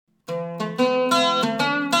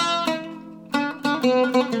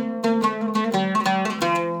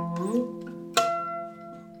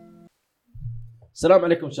السلام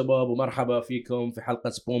عليكم شباب ومرحبا فيكم في حلقة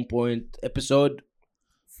سبون بوينت ابيسود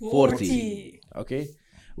 40. اوكي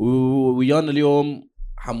ويانا اليوم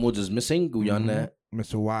حمود از ميسنج ويانا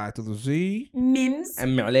مسوعة ذي ميمز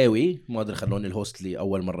عمي علاوي. ما ادري خلوني الهوست لي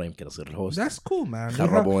اول مرة يمكن اصير الهوست. ذاتس كول مان.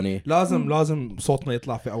 خربوني. لازم صوتنا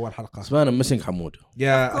يطلع في اول حلقة. اسمعنا ميسنج حمود.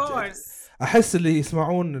 احس اللي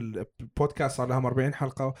يسمعون البودكاست صار لهم 40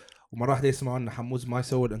 حلقة ومرة واحدة يسمعون حمود ما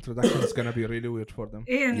يسوي الانترودكشن is gonna be really weird for them.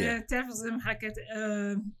 ايه تعرف زي ما حكيت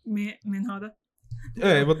من هذا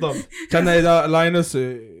ايه بالضبط. كان اذا لاينس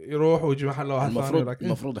يروح ويجي محله واحد ثاني.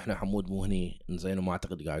 المفروض احنا حمود مو هني انزين وما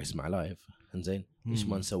اعتقد قاعد يسمع لايف انزين. ليش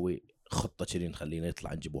ما نسوي خطة كذي نخلينا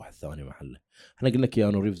يطلع نجيب واحد ثاني محله. احنا قلنا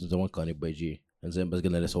كيانو ريفز زمان كان يبغى يجي انزين بس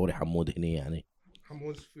قلنا له سوري حمود هني يعني.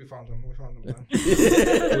 حمود we found him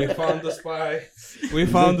we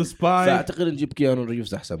found the spy. فاعتقد نجيب كيانو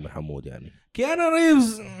ريفز احسن من حمود يعني. كيانو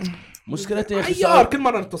ريفز مشكلته يا اخي كل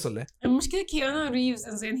مرة نتصل له. المشكلة كيانو ريفز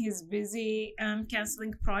and then he's busy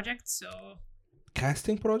cancelling project so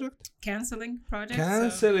canceling project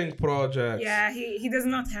yeah he does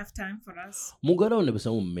not have time for us. مو قالوا انه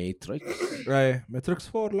بيسوون ماتريكس؟ ايه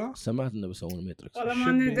ماتريكس 4 لا سمعت انه بيسوون ماتريكس. والله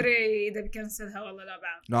ما ندري اذا بيكنسلها والله لا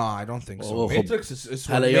بعد. No I don't think so. ماتريكس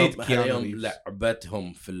is هلا يوم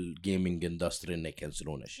لعبتهم في الجيمنج اندستري انه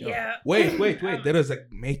يكنسلون اشياء. Wait there is a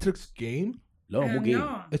Matrix game. لا مو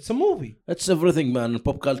جيم. It's a movie. It's everything man.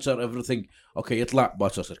 Pop culture everything. اوكي يطلع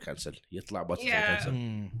باكر يصير كنسل. يطلع باكر يصير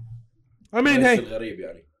كنسل. I mean hey. غريب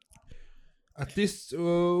يعني. At least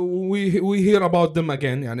we hear about them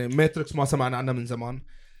again. يعني Matrix ما سمعنا عنه من زمان.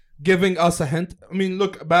 Giving us a hint. I mean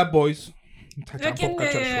look Bad Boys. لكن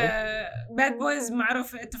Bad Boys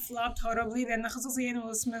معروف it flopped horribly لأن خصوصيا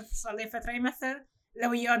ويل سميث صار له فترة يمثل.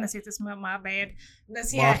 لو نسيت اسمه ما بعيد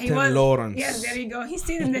بس he was Lawrence. Yes there you go. He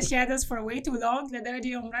stayed in the shadows for way too long لدرجة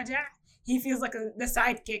يوم رجع he feels like the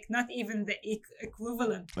sidekick not even the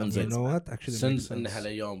equivalent. You know what actually since إن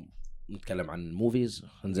هالأيام نتكلم عن موفيز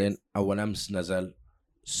انزين اول امس نزل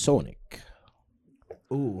سونيك.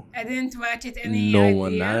 I didn't watch it any no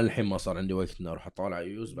one انا الحين ما صار عندي وقت اني اروح اطالع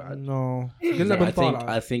يوز بعد. قلنا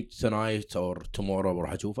بنطالع. I think tonight or tomorrow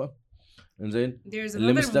بروح اشوفه انزين.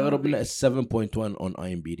 اللي مستغرب انه 7.1 on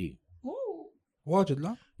IMDb. واجد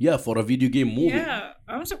لا yeah for a video game movie.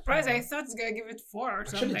 yeah I'm surprised I thought it's gonna give it 4 or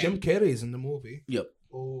something. Actually Jim Carrey is in the movie. yep.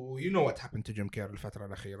 Oh you know what happened to Jim Carrey الفترة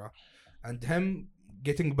الأخيرة and him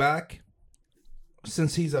getting back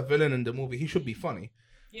since he's a villain in the movie he should be funny.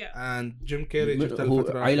 yeah and Jim Carrey شفت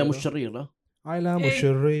الفترة عائلة مش شرير لا عائلة مش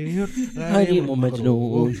شرير عائلة مو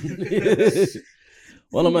مجنون.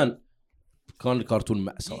 والله مان كان الكرتون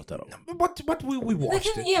مأساة ترى. but we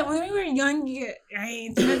watched it. yeah when we were young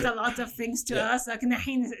it meant a lot of things to us لكن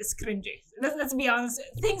الحين it's cringy. Let's be honest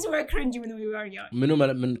things were cringy when we were young. منو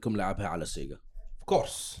منكم لعبها على السيجا؟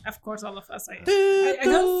 Of course all of us I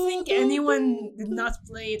don't think anyone did not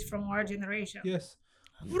play it from our generation. yes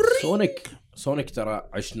سونيك ترى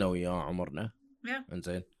عشنا وياه عمرنا.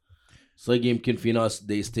 انزين صدق يمكن في ناس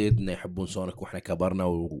they stayed إنه يحبون سونيك وإحنا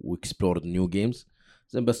كبرنا explored new games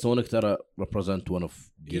زين بس سونيك ترى represent one of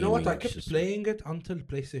you know what I kept playing it until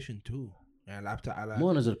PlayStation 2 يعني لعبته على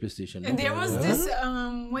ما نزل بلاي ستيشن. and there was this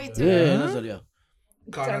wait نزل يا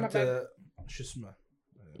كانت شو اسمه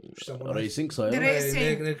racing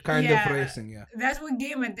صاير kind of racing yeah that one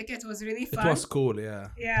game at the kit was really fun. it was cool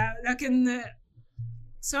yeah لكن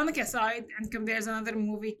Sonic aside and there's another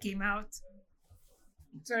movie came out.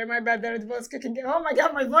 Sorry my bad there it was kicking. Oh my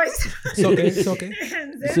god my voice. it's okay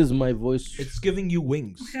this is my voice. It's giving you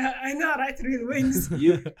wings. I know right real wings.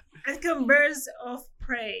 And come Birds of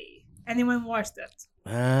Prey. Anyone watched that?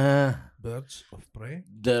 Birds of Prey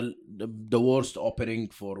the worst opening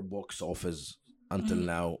for box office until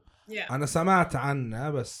now. Yeah أنا سمعت عنه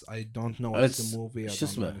بس I don't know what's the movie. شو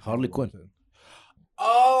اسمه هارلي كوين.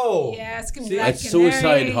 Oh yes it's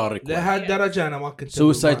Suicide Harley Quinn. لهالدرجة أنا ما كنت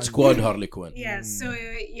Suicide Squad Harley Quinn. yes so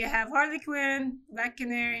you have Harley Quinn, Black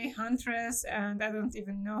Canary, Huntress and I don't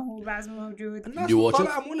even know who بعد موجود. You watch it?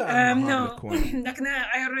 no لكن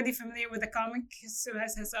I already familiar with the comic so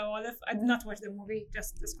I did not watch the movie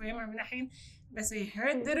just disclaimer من الحين بس I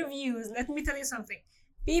heard the reviews. Let me tell you something.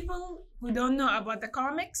 People who don't know about the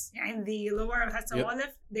comics يعني the lower هالسوالف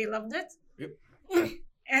they loved it.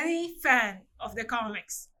 Any fan of the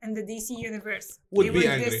comics and the DC universe would they be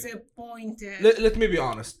were angry. disappointed. Let me be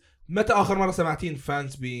honest. متى آخر مرة سمعتين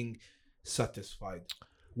fans being satisfied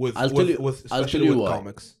especially with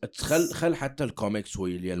comics. خل حتى الكوميكس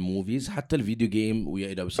ويا الموفيز حتى الفيديو جيم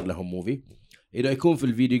ويا إذا بيصير لهم موفي إذا يكون في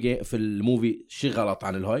الفيديو جيم في الموفي شيء غلط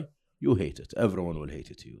عن الهاي you hate it. Everyone will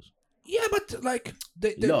hate it. Yeah, but like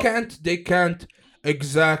they can't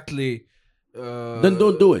exactly. Then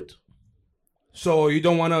don't do it. So you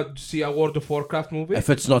don't want to see a World of Warcraft movie?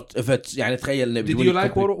 if it's يعني تخيل إنه Did بدون you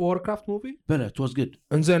like complete- Warcraft movie? بلا it was good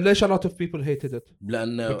انزين ليش a lot of people hated it?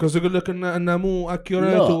 لأن Because يقول لك انه مو accurate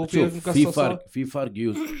لا وفي شوف في مقصصات. فرق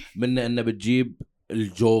يوز من انه بتجيب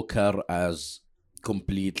الجوكر as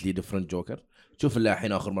completely different joker. شوف اللي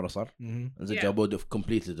الحين اخر مره صار زين Yeah. جابوا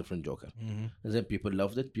completely different joker. زين people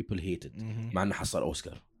loved it people hated مع انه حصل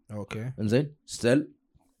اوسكار. اوكي. انزين ستيل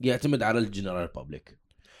يعتمد على الجنرال بابليك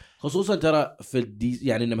خصوصا ترى في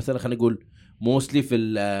يعني انه مثلا خلينا نقول موستلي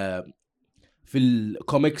في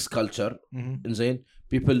الكوميكس كلتشر. انزين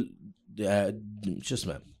people شو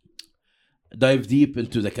اسمه dive deep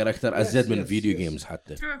into the character ازيد من فيديو جيمز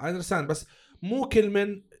حتى. I understand بس مو كل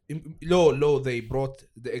من لو they brought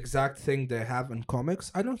the exact thing they have in comics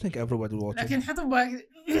I don't think everybody will watch it. لكن حطوا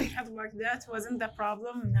بالك that wasn't the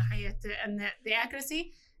problem من ناحية أن the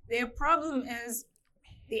accuracy. The problem is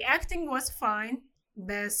the acting was fine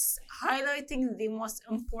but highlighting the most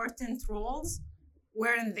important roles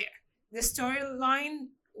weren't there. The storyline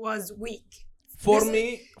was weak. For This- me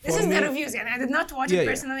This is the reviews and I did not watch it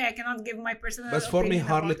personally. I cannot give my personal But for me opinion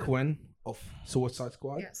Harley about it. Quinn of Suicide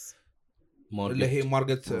Squad Yes. اللي هي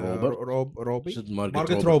مارغت روبي. شد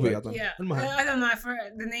مارغت روبي أظن. Yeah. المهم I don't know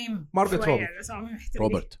for the name. Margaret شوية، Robbie. بس عمري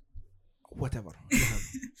محترمين. روبرت whatever.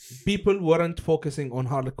 People weren't focusing on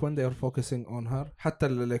Harley Quinn they were focusing on her. حتى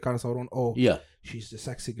اللي كانوا يصورون yeah she's the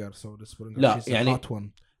sexy girl so let's bring her. لا، she's يعني- the hot one.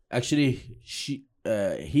 actually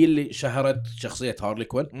هي اللي شهرت شخصيه هارلي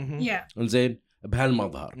كوين. Yeah. انزين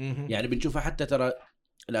بهالمظهر يعني بنشوفها حتى ترى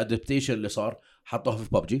الادابتيشن اللي صار حطوها في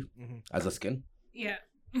ببجي از سكن.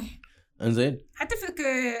 Yeah. انزين حتى في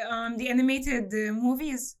the animated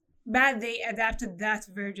movies بعد they adapted that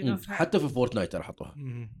version of her. حتى في فورتنايت ترى حطوها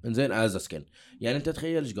انزين از سكن. يعني انت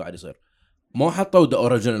تخيل ايش قاعد يصير. ما حطوا ذا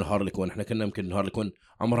اوريجينال هارلي كوين. احنا كنا يمكن هارلي كوين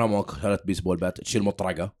عمرها ما اكلت بيسبول بات تشيل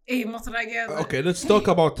مطرقه. ايه مطرقة. Okay let's talk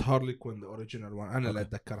about Harley Quinn the original one. أنا اللي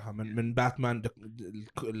أتذكرها من باتمان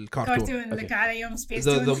الكارتون. كرتون اللي كان على يوم سبيس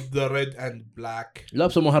the تون. the red and black.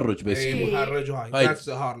 لابسه مهرج بس. إيه مهرج وهاي. هاي. That's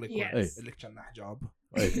the Harley Quinn. Yes. اللي كان حجاب.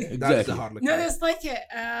 إيه، That's the exactly. Harley No, Quinn. it's like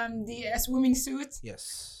the swimming suit Yes.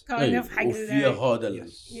 kind of حق وفيها هذا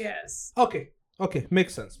Yes. Yes. Okay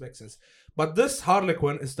makes sense. But this Harley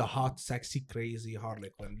Quinn is the hot sexy crazy Harley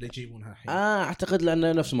Quinn. اللي يجيبونها الحين. اعتقد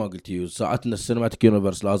لانه نفس ما قلت يو ساعات ان السينماتيك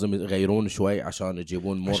يونيفرس لازم يغيرون شوي عشان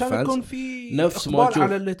يجيبون مور عشان فانز. يكون في نفس ما إقبال تشوف-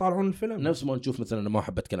 على اللي يطالعون الفيلم. نفس ما نشوف مثلا. انا ما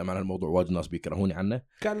احب اتكلم عن الموضوع وايد الناس بيكرهوني عنه.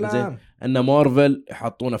 كلام. ان مارفل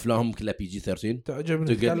يحطون افلامهم كلها بي جي 13. تعجبني To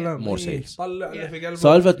get تتكلم. more sales. طلع اللي في قلبك.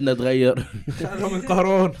 سالفه انه تغير خلهم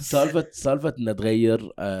ينقهرون. سالفه انه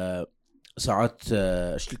تغير ساعات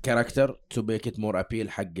الكاركتر تو ميك ات مور ابيل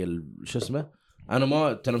حق شو اسمه. انا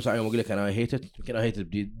ما ترى مساعي يوم اقول لك انا هيتت يمكن هيتت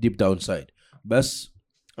ديب داون سايد بس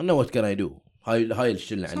انه وات كان اي دو. هاي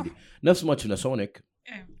الشيء اللي عندي. نفس ما شفنا سونيك.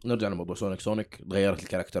 إيه. نرجع لموضوع سونيك تغيرت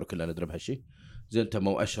الكاركتر وكلنا ندري بهالشيء. زين انت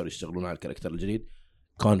مو اشهر يشتغلون على الكاركتر الجديد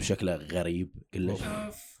كان شكله غريب كلش.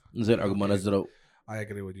 Of- زين عقب ما نزلوا I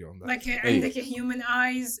agree with you on that. Like عندك human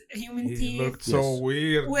eyes, human He teeth looked so Yes.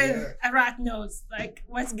 weird. with Yeah. a rat nose. Like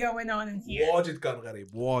what's going on in here? واجد كان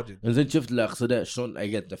غريب واجد. زين شفت اللي اقصده شلون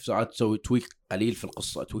اجت في ساعات تسوي تويك قليل في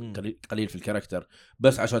القصه تويك قليل في الكاركتر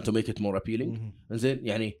بس عشان تو ميك ات مور ابيلينج. زين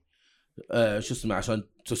يعني شو اسمه عشان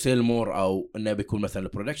تو سيل مور او انه بيكون مثلا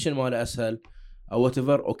البرودكشن ماله اسهل او وات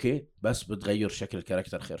ايفر. اوكي بس بتغير شكل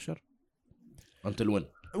الكاركتر خير شر انت الوين.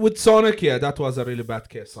 With Sonic yeah that was a really bad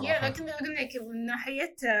case Yeah, صراحة. لكن أقول لك من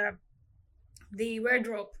ناحية the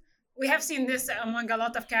wardrobe. We have seen this among a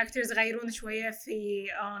lot of characters غيرون شوية في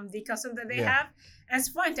the custom that they Yeah. have. And it's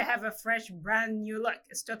fine to have a fresh brand new look.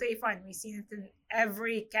 It's totally fine. We've seen it in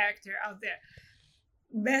every character out there.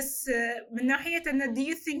 بس من ناحية أن do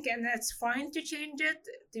you think and it's fine to change it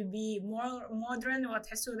to be more modern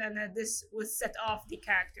وتحسوا أن this would set off the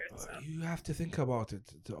character itself? You have to think about it.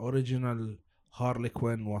 The original Harley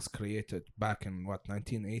Quinn was created back in what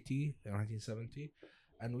 1980 1970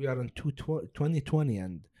 and we are in 2020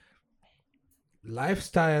 and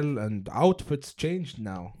lifestyle and outfits changed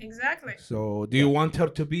now. Exactly. So do you want her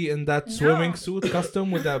to be in that swimming suit custom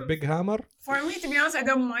with a big hammer? For me, to be honest, I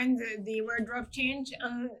don't mind the wardrobe change.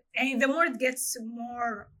 And the more it gets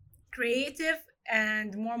more creative and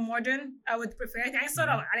more modern, I would prefer it. يعني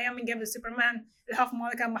صراحة على أيام من قبل سوبرمان الهاف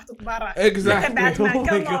ماله كان محطوط برا. Exactly. باتمان Oh my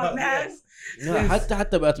come God, on man. yes. لا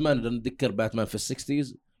حتى باتمان نتذكر باتمان في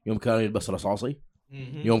السكستيز يوم كان يلبس رصاصي.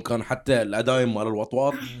 يوم كان حتى الادايم مال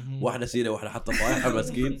الوطواط واحده سيده واحده حتى طايحه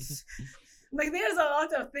مسكين. Like there's a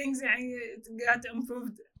lot of things يعني it got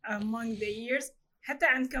improved among the years. حتى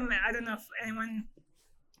عندكم I don't know if anyone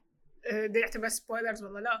ده يعتبر spoilers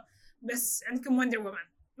ولا لا بس عندكم Wonder Woman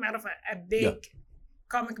معروفة a big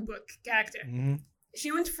comic book character. Mhm. She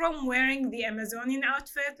went from wearing the Amazonian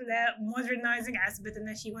outfit to modernizing aspect, and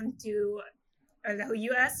then she went to the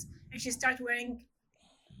US and she started wearing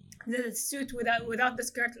the suit without the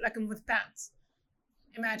skirt, like with pants.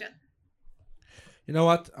 Imagine. You know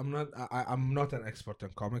what? I'm not an expert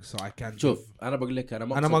in comics, so I can't. شوف انا بقول لك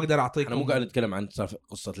انا انا ما اقدر انا اعطيكم. مو قاعد اتكلم عن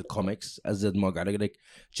قصه الكوميكس ازيد ما قاعد اقول لك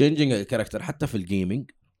changing الكاركتر حتى في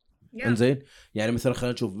الجيمنج. Yeah. انزين يعني مثلا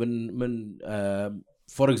خلينا نشوف من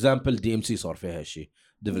فور اكزامبل دي ام سي صار فيها هالشيء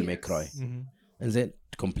ديفل ماي كراي. مهم. انزين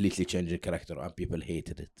completely changed the character and people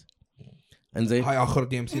hated it. انزين هاي اخر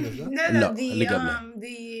دي ام سي نزل. لا لا، the اللي قبله.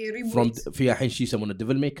 the reboot. from في الحين شيء يسمونه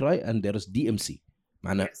ديفل ماي كراي and there is DMC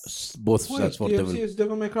معناه Yes. both stands for DMC devil. is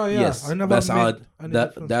Devil May Cry. Yeah. Yes I never بس made عاد any that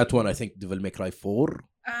difference. that one I think Devil May Cry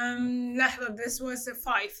 4. لحظة, this was a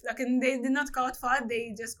 5. Like, they did not call it 5,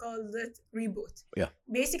 they just called it reboot. Yeah.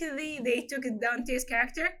 Basically, they took Dante's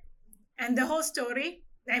character and the whole story,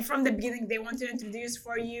 and from the beginning, they want to introduce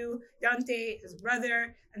for you Dante, his brother,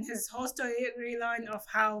 and his whole storyline of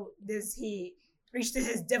how does he reach to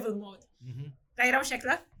his devil mode. Mhm. غيروا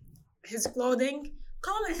شكله, his clothing,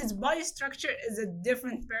 common, his body structure is a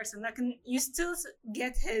different person. Like, you still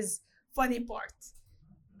get his funny part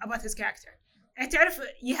about his character. And تعرف,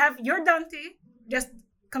 you have your Dante just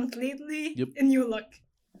completely Yep. a new look.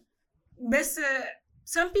 But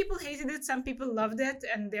some people hated it, some people loved it,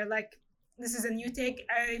 and they're like, this is a new take.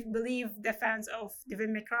 I believe the fans of Devil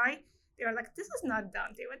May Cry, they were like, this is not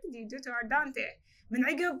Dante. What did you do to our Dante? من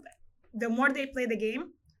عقب, the more they play the game,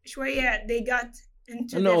 شوية they got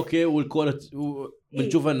into No, okay, we'll call it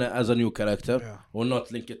بنشوفه as a new character. Yeah. We'll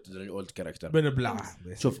not link it to the old character. بنبلعه.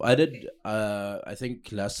 شوف I did I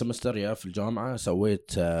think last semester في الجامعة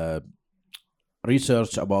سويت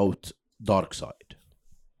research about Darkseid.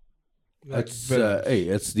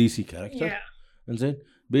 It's DC character. Yeah. انزين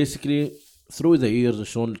basically through the years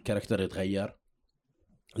شلون الكاركتر يتغير.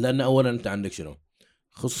 لأن أولا أنت عندك شنو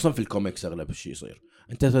خصوصا في الكوميكس أغلب الشيء يصير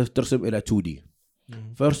أنت ترسم إلى 2D.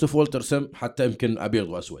 first of all ترسم حتى يمكن أبيض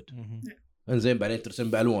وأسود. انزين بعدين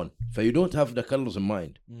ترسم بألوان ف you don't have the colors in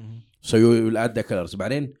mind so you will add the colors.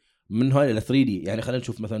 بعدين من هاي إلى 3D يعني خلينا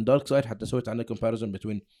نشوف مثلا Darkseid حتى سويت عنده comparison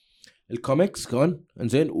between الكوميكس كان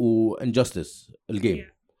انزين وانجستس الجيم.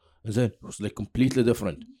 انزين was like completely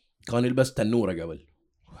different. كان يلبس تنورة قبل.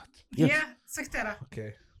 Yes. Yeah, سكترة.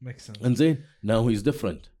 Okay, makes sense. انزين now he's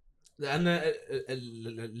different. لأن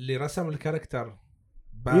اللي رسم الكاركتر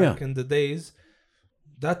back in the days,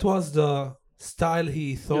 that was the style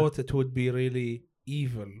he thought it would be really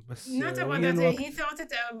evil. بس Not about that. He thought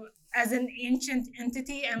it as an ancient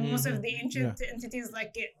entity, and most of the ancient entities,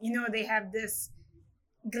 like, you know, they have this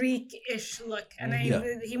Greek-ish look, and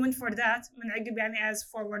he went for that. من عقب يعني as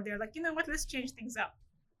forward, they're like, you know what, let's change things up.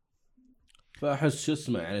 فأحس شو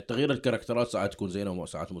اسمه يعني تغيير الكاركترات ساعات تكون زينة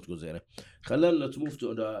وساعات مو تكون زينة. خلينا let's move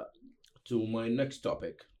to my next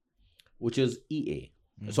topic, which is EA.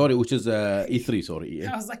 Sorry, which is E3. Sorry, EA.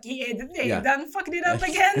 I was like, EA, did they Yeah. done fucked it up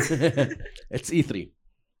again? It's E3.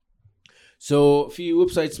 So في ويب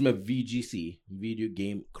سايت اسمه VGC Video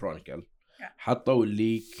Game Chronicle حطوا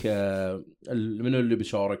ليك منو اللي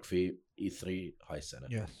بيشارك في E3 هاي السنة.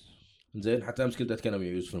 Yes. زين حتى أمس كنت أتكلم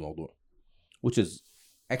يوز في الموضوع. Which is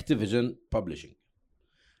Activision Publishing,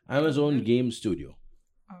 Amazon Game Studio.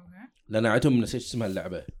 Okay. لأن عندهم نسيت اسمها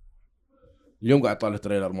اللعبة. اليوم قاعد طالع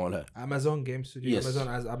تريلر مالها. Amazon Game Studio. Yes. Amazon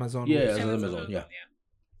as Amazon. Yeah, as Amazon. Yeah.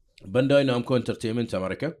 Bandai Namco Entertainment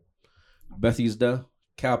America, Bethesda,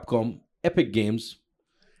 Capcom, Epic Games,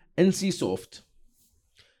 NCSoft,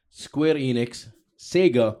 Square Enix,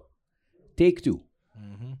 Sega, Take-Two.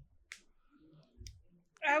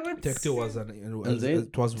 I would Take-Two was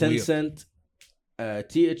it was weird. Tencent,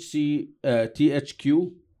 THQ,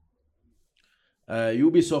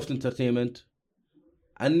 Ubisoft Entertainment,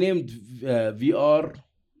 unnamed VR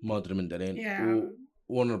ما أدري من دلين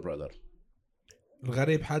Warner Brother.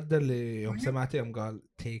 الغريب حد اللي يوم سمعته يوم قال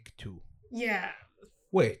Take-Two. Yeah.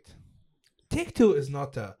 Wait. Take-Two is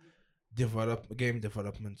not a game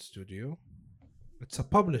development studio. It's a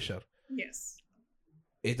publisher. Yes.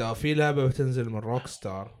 إذا في لعبة بتنزل من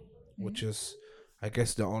Rockstar, which is I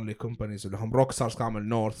guess the only companies اللي هم Rockstar كامل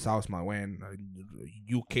North, South ما وين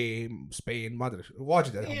UK, Spain ما أدري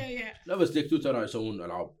واجد لهم. Yeah. لا بس Take-Two ترى يسوون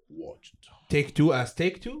ألعاب واجد. Take-Two as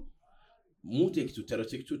Take-Two? مو Take-Two ترى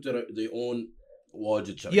Take-Two ترى they own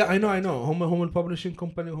واجد شركات. Yeah, I know. هم الببلشينج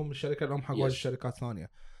كومباني وهم الشركة اللي هم حق واجد شركات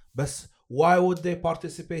ثانية. بس why would they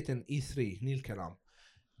participate in E3؟ هني الكلام.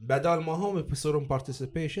 بدل ما هم بيصيرون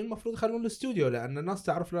participation المفروض يخلون الاستوديو لأن الناس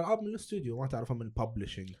تعرف الألعاب من الاستوديو ما تعرفها من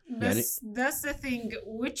الببلشينج. That's the thing.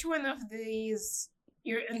 Which one of these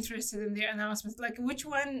you're interested in their announcements? Like, which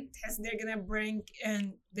one has they're gonna bring in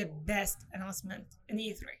the best announcement in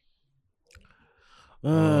E3?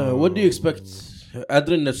 What do you expect?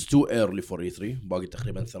 أدري إن it's too early for E3. باقي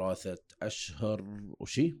تقريبا 3 أشهر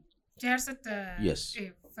وشي. شهر 6. Yes.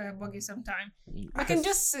 إيه فباقي some time. I can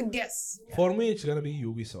just guess. For me it's gonna be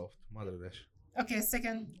Ubisoft. ما أدري ليش. Okay,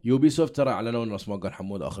 second. Ubisoft ترى أعلنوا نفس ما قال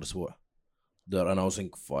حمود آخر أسبوع. They're announcing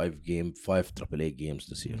 5 AAA games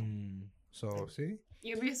this year. So see.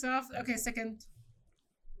 Ubisoft. Okay, second.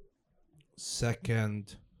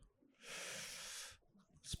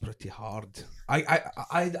 It's pretty hard.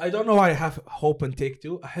 I don't know why I have hope and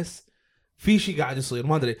Take-Two. أحس في شيء قاعد يصير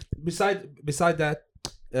ما أدري. Beside that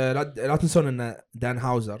لا تنسون إن دان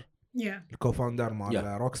هاوزر Yeah. الكوفاوندر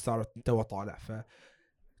مال روكستار تو طالع ف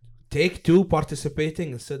Take-Two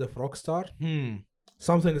participating instead of Rockstar.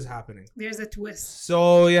 Something is happening. There's a twist. So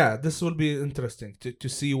yeah, this will be interesting to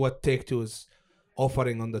see what Take-Two is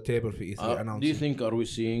offering on the table for E3 announcement. Do you think are we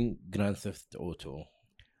seeing Grand Theft Auto?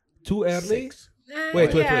 Too early? 6?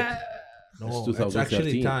 Wait. Yeah. No, It's it's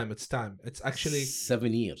actually 2013. time. It's time. It's actually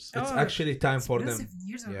 7 years. it's Oh, actually time for them. 7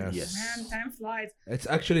 years already. Yes. Man, time flies. It's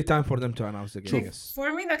actually time for them to announce the game. Yes. For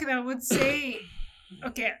me, like I would say,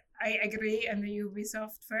 okay, I agree on the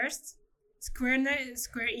Ubisoft first. Square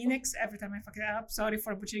Enix, every time I fuck it up, sorry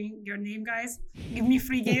for butchering your name, guys. Give me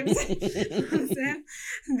free games. Then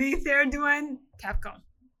the third one, Capcom.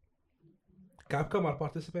 Capcom are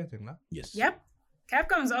participating, no? Yes. Yep.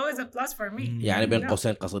 Capcom is always a plus for me. يعني بين No.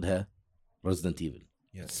 قوسين قصدها Resident Evil.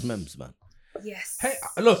 Yes. Smims man. Yes. Hey,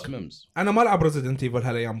 look, Smims. انا ما العب Resident Evil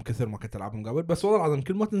هالايام كثر ما كنت العبهم قبل بس والله العظيم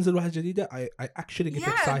كل ما تنزل واحدة جديدة I actually get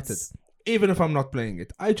Yeah, excited it's- even if I'm not playing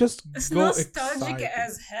it. I just It's go nostalgic excited.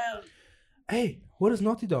 as hell. Hey, what is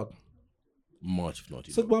Naughty Dog? ما شفت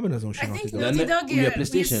نوتي. صدق ما بنزلون I شيء think Naughty Dog. لأن Naughty Dog ويا with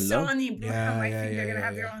PlayStation, لا؟ Sony بروحهم, I think they're gonna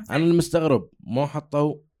have their own أنا thing. المستغرب ما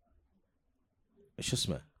حطوا إيش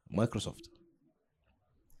اسمه مايكروسوفت.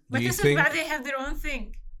 Do you Microsoft think بعد they have their own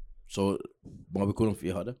thing. So ما بيكونوا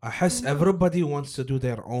في هذا. أحس everybody wants to do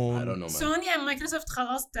their I own. don't know man. Sony and Microsoft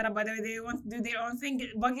خلاص ترى by the way they want to do their own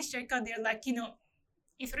thing. باقي الشركات they're like you know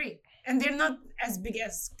E3 and they're not as big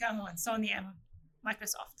as كانوا Sony and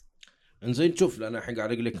Microsoft. انزين شوف لأن الحين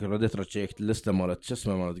قاعد أقول لك رديت رجعت اللستة مالت شو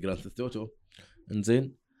اسمه مالت جراند ثيفت أوتو.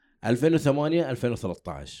 انزين 2008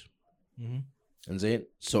 2013. انزين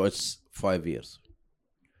so it's 5 years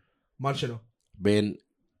مال شنو؟ بين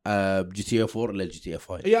جي تي اي 4 للجي تي اي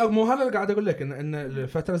 5. يا مو هذا اللي قاعد اقول لك ان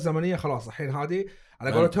الفتره الزمنيه خلاص الحين هذه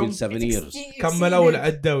على قولتهم 7 years. كملوا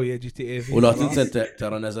العده ويا جي تي اي في ولا تنسى انت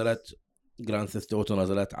ترى نزلت جراند ثيفت اوتو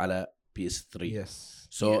نزلت على بي اس 3. يس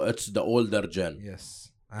سو اتس ذا اولدر جن.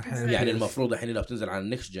 يس يعني المفروض الحين لو بتنزل على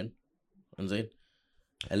النكست جن انزين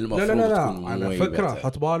لا المفروض لا لا تكون على way فكره better.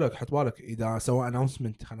 حط بالك اذا سوى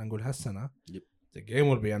اناونسمنت خلينا نقول هالسنه Yep. the game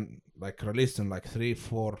will be like released in like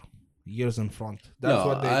 3-4 years in front. That's Yeah,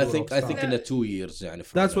 what they I do. think Rockstar. in the 2 years يعني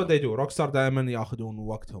That's what they do. Rockstar دائما ياخذون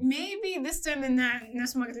وقتهم. Maybe this time in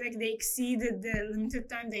نفس ما قلت لك they exceeded the limited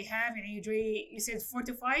time they have يعني usually you said 4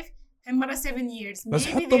 to 5 هالمرة 7 years. بس Maybe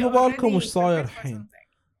حطوا they ببالكم already وش صاير prepared for الحين.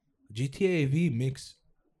 something. GTA V makes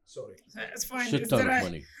sorry So it's fine. shit It's ton the of right.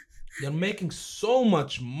 money. they're making so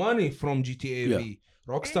much money from GTA V.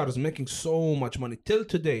 Rockstar is making so much money till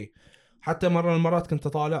today. حتى مرة من المرات كنت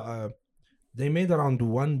طالع they made around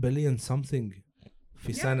 1 billion something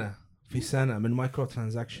في سنة من micro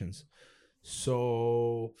transactions.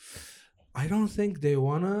 So I don't think they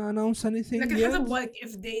wanna announce anything لكن yet. حسب like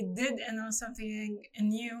if they did announce something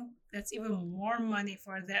new that's even more money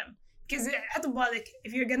for them because حسب بالك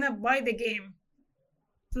if you're gonna buy the game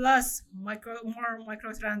plus more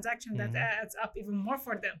microtransaction that adds up even more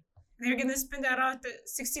for them and you're gonna spend around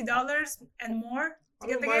 $60 and more to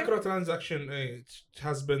get the game. Microtransaction it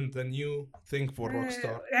has been the new thing for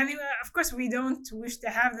Rockstar. Anyway, of course we don't wish to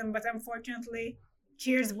have them but unfortunately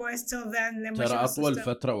cheers boys till then لما ترى يشوفوا اطول system.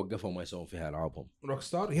 فتره وقفوا ما يسوون فيها العابهم.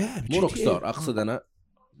 Rockstar yeah مو GTA. روك ستار اقصد انا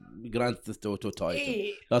جراند ثيفت اوتو تايتل.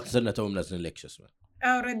 إيه. لا تنسى انه توهم منزلين لك شو اسمه.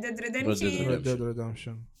 Oh Red Dead Redemption. Red Dead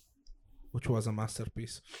Redemption, which was a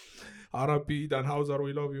masterpiece. R.I.P. Dan Houser,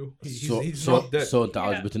 we love you. He's not dead. So انت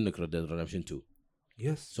عاجبت انك ريد ديد ريدمشن 2.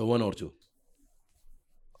 Yes. So 1 or 2.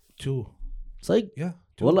 2. صدق؟ Yeah.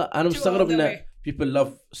 2. والله انا مستغرب all the ان way. people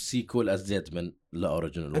love sequel ازيد من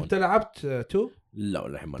الاوريجينال 1. انت لعبت 2؟ لا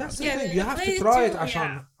الحين ما That's the لعبت. thing. You have to play try it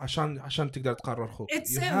 2, عشان تقدر تقرر خوك. It's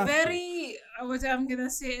You a have to. very what I'm gonna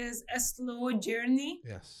say is a slow journey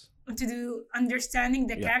Yes. to do understanding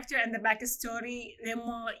the Yeah. character and the backstory. The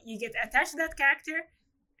more you get attached to that character,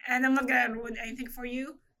 and I'm not gonna ruin anything for you.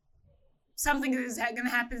 something is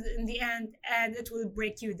gonna happen in the end and it will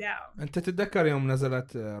break you down. انت تتذكر يوم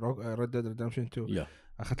نزلت Red Dead Redemption 2 Yeah.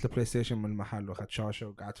 اخذت البلاي ستيشن من المحل واخذت شاشه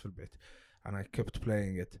وقعدت في البيت انا kept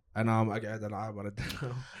playing it انام اقعد العب ارد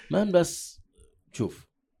مان بس شوف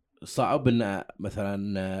صعب ان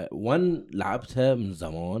مثلا 1 لعبتها من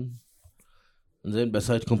زمان زين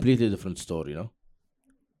بس هاي completely different story no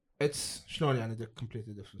it's شلون يعني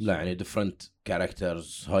completely different لا يعني different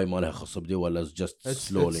characters هاي ما لها خص بدي ولا just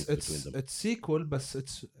slowly between them it's sequel بس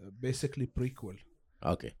it's basically prequel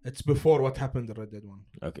اوكي it's before what happened in Red Dead 1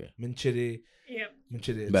 اوكي من كذي Yep. من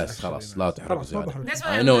كذي بس خلاص لا تحرق زيادة That's why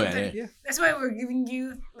I I know wanted- يعني That's why we're giving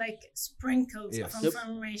you like sprinkles Yes. of Yep.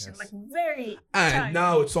 information, Yes. like very. and tiny.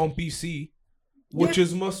 now it's on PC which is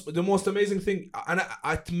the most amazing thing انا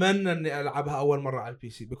اتمنى اني العبها اول مره على البي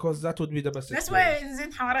سي because that would be the best That's experience. why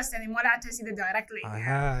زين حارست يعني ما لعبتها سيدا directly.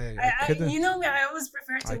 I couldn't. You know me, I always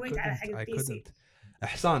prefer to I wait على حق couldn't. I البي سي. couldn't.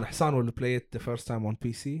 احسان will play it the first time on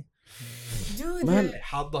PC Dude.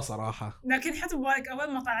 حاضة صراحة لكن حط ببالك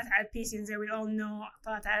اول ما طلعت على البي سي زي we all know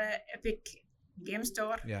طلعت على Epic Game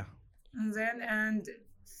Store. yeah زين and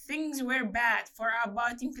things were bad for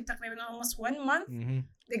about يمكن تقريبا almost 1 month.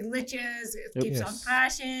 The glitches, it Yep. keeps Yes. on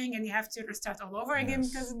crashing and you have to restart all over again Yes.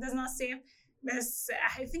 because it does not save. But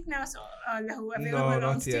I think now it's اللي هو no available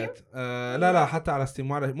on not Steam. yet لا حتى على ستيم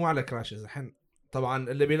مو على كراشز الحين طبعا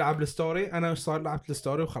اللي بيلعب الستوري انا صار لعبت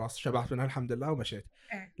الستوري وخلاص شبعت منها الحمد لله ومشيت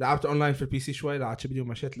إيه. لعبت اونلاين في البي سي شوي لعبت شبدي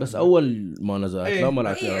ومشيت بس اول ما نزلت إيه. لا ما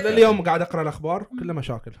لعبت إيه. لليوم قاعد اقرا الاخبار كلها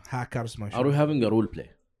مشاكل هاكرز ما Are we شنو having a role play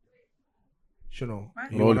شنو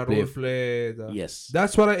What? you wanna Role role play yes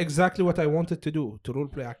that's exactly what I wanted to do to role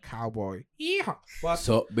play a cowboy but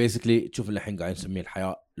so basically تشوف اللي الحين قاعد نسميه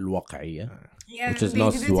الحياة الواقعية Yeah, Which is they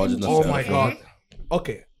not did it واجد in نفس oh GTA. my god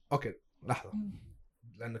اوكي لحظة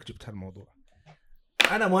لانك جبت هالموضوع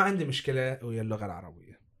انا ما عندي مشكلة ويا اللغة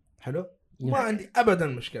العربية حلو ما عندي ابدا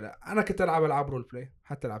مشكلة انا كنت العب رول بلاي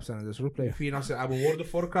حتى العب ساندرز رول بلاي في ناس يلعبوا وورد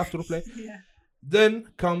اوف ووركرافت رول بلاي Yeah.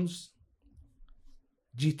 then comes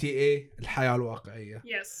GTA الحياة الواقعية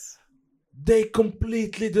Yes. they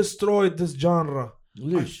completely destroyed this genre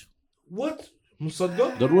ليش what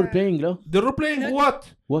مصدق the role playing لا the role playing what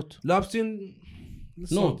what لابسين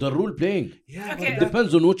no the role playing yeah Okay. but that-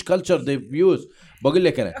 depends on which culture they use بقول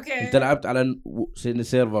لك انا Okay. انت لعبت على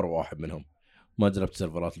سيرفر واحد منهم ما جربت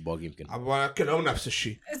سيرفرات الباقي يمكن أبغى كلهم نفس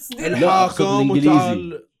الشيء It's the لا، أقصد الحاكم الإنجليزي.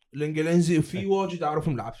 وتعال الانجليزي في واجد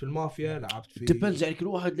اعرفهم لعبت في المافيا لعبت في depends يعني كل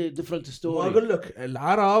واحد له different ما story اقول لك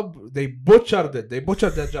العرب they butchered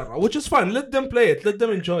that genre which is fine let them play it let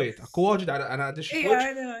them enjoy it اكو واجد انا ادش Yeah, تويتش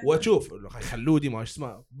I know. واشوف خلودي ما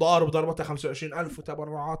اسمه ضارب ضربته 25,000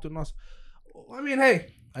 وتبرعات والناس I mean hey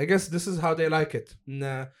I guess this is how they like it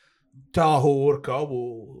إن تاهو وركب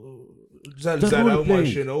وزلزلة وما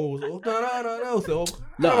شنو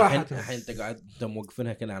لا الحين انت قاعد انت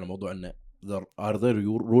موقفينها كنا على موضوع انه are there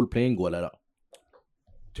role playing ولا لا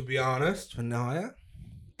to be honest في النهاية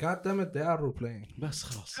God damn it they are role playing بس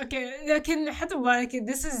خلاص Okay, لكن حط ببالك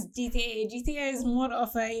this is GTA. GTA is more of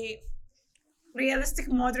a realistic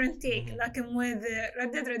modern take. لكن with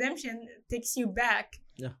Red Dead Redemption it takes you back.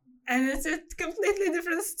 Yeah. And it's a completely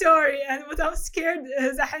different story. And what I'm scared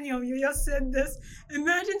is you just said this.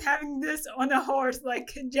 Imagine having this on a horse, like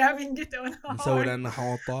jamming it on a نسوي horse. لنا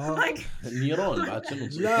حوطات Like, نيرون بعد شنو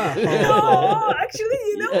لا. no, actually,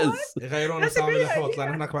 you know what? Yes. يغيرون That's a اسامي great الحوط idea.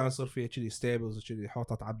 لان هناك بعد يصير فيه كذي ستيبلز وكذي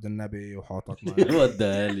حوطة عبد النبي وحوطة What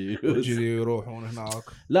the hell you- وكذي يروحون هناك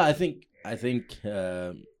لا I think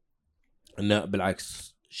انه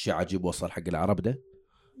بالعكس شيء عجيب وصل حق العرب ده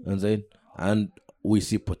انزين and we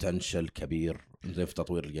see potential كبير انزين في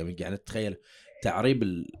تطوير الجيمنج يعني تخيل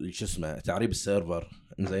تعريب شو اسمه تعريب السيرفر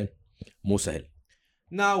انزين مو سهل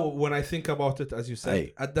now when I think about it as you said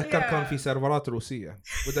أي. اتذكر Yeah. كان في سيرفرات روسية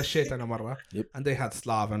ودشيت انا مرة Yep. and they had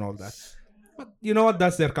Slav and all that but you know what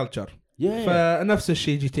that's their culture yeah. فنفس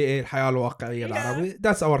الشيء GTA الحياة الواقعية العربي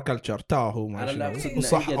that's our culture تاهو أنا ما لا شنو أقصد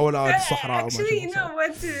وصح إن اولاد الصحراء وما Actually, you شنو know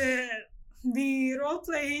what? The role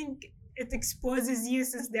playing it exposes you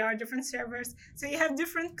since there are different servers, so you have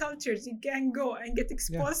different cultures. You can go and get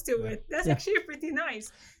exposed to yeah, it. That's yeah. actually pretty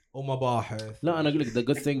nice. ومباحث لا انا اقول لك the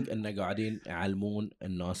good thing انه قاعدين يعلمون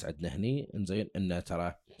الناس عندنا هني انزين انه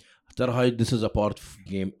ترى هاي this is a part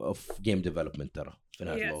of game development ترى في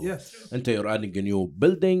هذا Yes. الموضوع yes انت you're adding a new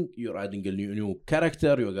building you're adding a new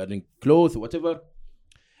character you're adding clothes whatever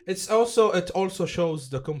it also shows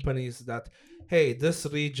the companies that hey this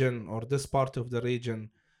region or this part of the region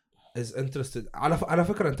is interested على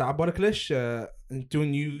فكرة انت عبالك ليش انتو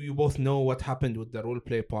you both know what happened with the role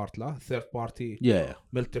play part لا third party yeah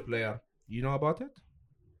multiplayer you know about it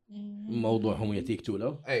موضوعهم يتيك تو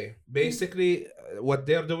لو اي basically what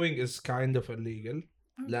they're doing is kind of illegal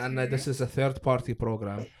لأن this is a third party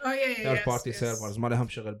program third party servers ما لهم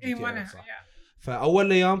شغل اي صح.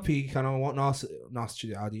 فأول أيام في كانوا ناس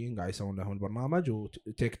كذي عاديين قاعد يسوون لهم البرنامج و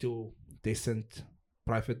take two decent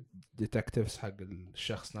private detectives حق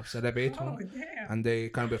الشخص نفسه لبيتهم عندي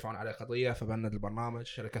كانوا بيرفعون عليه قضية فبند البرنامج.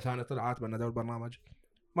 شركة ثانية طلعت بندوا البرنامج.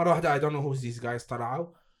 مرة واحدة I don't know who these guys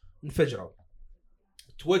طلعوا انفجروا.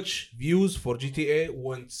 Twitch views for GTA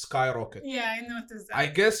went skyrocket. Yeah, I noticed that. I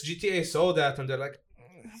guess GTA saw that and they're like,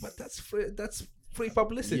 but that's free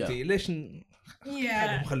publicity. ليش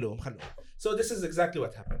خلوهم. So this is exactly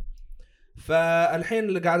what happened. فالحين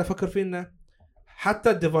اللي قاعد أفكر فيه إنه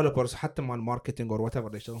حتى الديفلوبرز حتى مع الماركتينج or whatever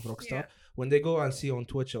اللي يشتغلون في روكستار when they go and see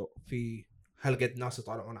on Twitch في هالقد ناس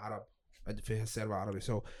يطلعون عرب في هالسيرفر عربي.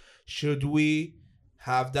 So should we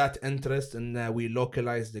have that interest in we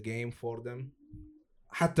localize the game for them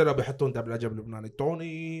حتى لو بيحطون دبلجة باللبناني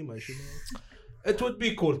توني ما شنو. It would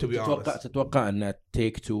be cool to be honest. تتوقع ان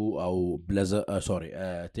تيك تو او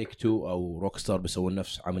بليزر تيك تو او روكستار بيسوون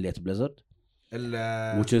نفس عملية بليزرد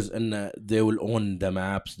which is ان they will own the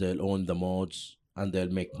maps, they'll own the mods and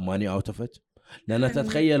they'll make money out of it. لأن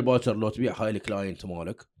تتخيل باكر لو تبيع هاي الكلاينت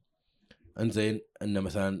مالك انزين انه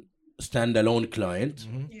مثلا stand alone client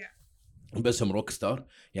باسم روكستار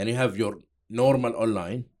يعني you have your normal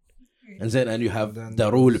online انزين and you have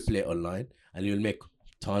the role play online and you'll make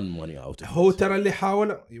ton money out of it. هو ترى اللي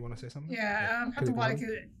حاول you wanna say something? Yeah, حط بالك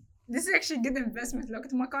this is actually good investment. لو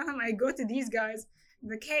كنت مكانهم I go to these guys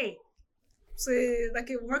like hey so like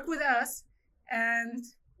work with us and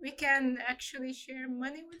we can actually share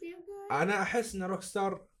money with you guys. أنا أحس إن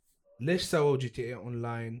روكستار ليش سووا GTA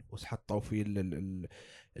أونلاين وحطوا فيه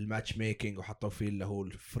الماتش ميكينج وحطوا فيه اللي هو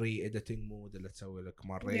الفري إديتينج مود اللي تسوي لك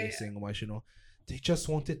مع الريسينج وما شنو. They just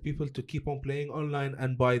wanted people to keep on playing online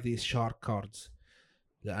and buy these shark cards.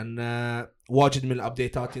 لأن واجد من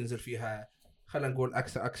الأبديتات ينزل فيها خلينا نقول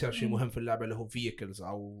أكثر شيء مهم في اللعبة اللي هو vehicles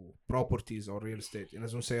أو properties أو real estate.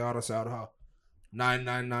 ينزلون سيارة سعرها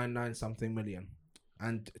 9999 something million.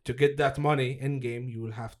 And to get that money in game, you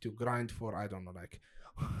will have to grind for I don't know like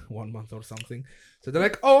 1 month or something. So they're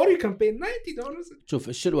like, oh, you can pay $90. شوف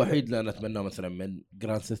الشيء الوحيد اللي أنا أتمناه مثلا من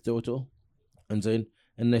Grand Theft Auto إنزين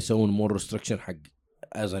إنه يسوون more restriction حق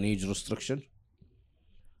as an age restriction.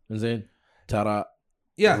 إنزين ترى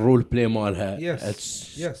الرول بلاي مالها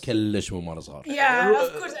كلش مو مرة صغار. Yeah,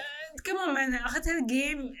 of course. كمان من أخذها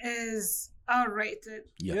الجيم is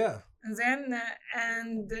R-rated. Yeah. إنزين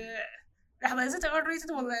and لحظة is it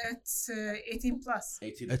R-rated ولا it's 18 plus?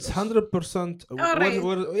 18 it's 100%.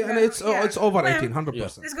 يعني it's over 18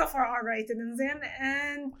 100%. Let's go for R-rated إنزين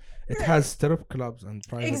and it has strip clubs and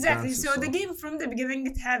private exactly. dances, So the game from the beginning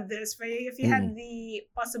it had this. If you had the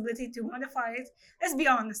possibility to modify it, let's be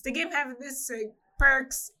honest, the game have this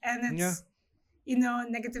perks and its you know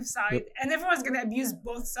negative side, and everyone's gonna abuse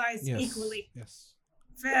both sides equally. Yes.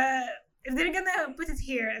 If they're gonna put it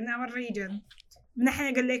here in our region,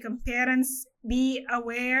 نحن قال لكم parents be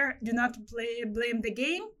aware, do not blame the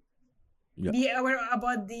game. Be aware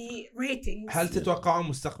about the ratings. هل تتوقعون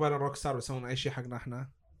مستقبلا روكستار بيسوون اي شيء حقنا احنا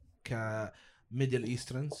كميدل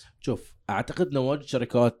ايسترنز؟ شوف اعتقد ان واجد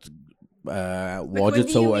شركات واجد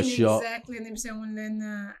سووا اشياء exactly اللي بيسوون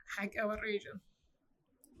لنا حق our region.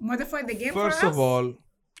 Modify the game first for of all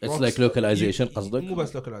it's like localization قصدك؟ مو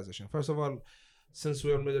بس localization. First of all since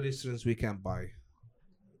we are Middle Easterns we can't buy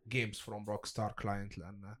games from Rockstar client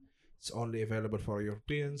لأن it's only available for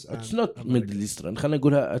Europeans. It's not Middle Eastern. خلينا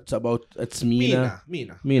نقولها it's about it's مينا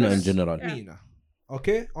in general. مينا.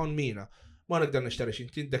 Okay on مينا. ما نقدر نشتري شيء.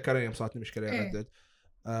 تذكرني يوم صارتني مشكلة أردد.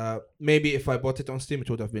 Maybe if I bought it on Steam it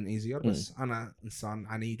would have been easier. بس أنا إنسان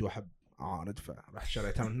عنيد وأحب أعاند فرح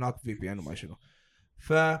شريتها من هناك VPN وما شنو.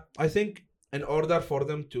 I think in order for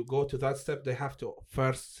them to go to that step they have to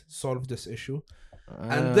first solve this issue.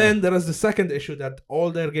 And then there is the second issue that all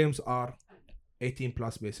their games are 18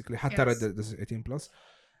 plus basically. حتى Red Dead is 18 plus.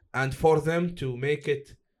 And for them to make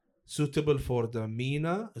it suitable for the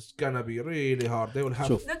MENA, it's gonna be really hard. They will have.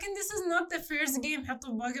 Look, and this is not the first game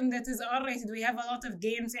حطوا بالكم that is R-rated. We have a lot of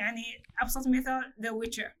games. يعني أبسط مثال The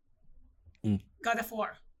Witcher. God of War.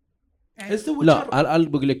 Is The Witcher? لا أنا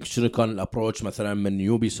بقول لك شنو كان الأبروتش مثلا من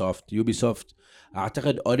يوبي سوفت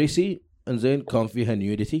أعتقد أوديسي إنزين كان فيها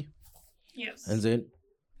نيوديتي. Yes. إنزين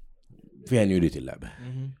فيها نيوديتي اللعبة.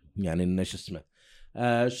 يعني إنه شو اسمه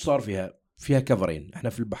إيش صار فيها كفرين. إحنا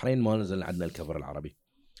في البحرين ما نزل عندنا الكفر العربي.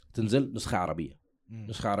 تنزل نسخة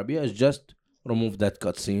عربية is just remove that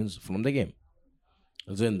cutscenes from the game.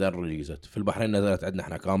 إنزين ده ريليزت في البحرين نزلت عندنا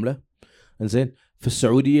إحنا كاملة. إنزين في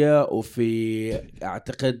السعودية وفي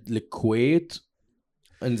أعتقد الكويت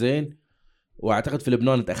انزين واعتقد في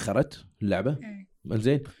لبنان تاخرت اللعبه إيه.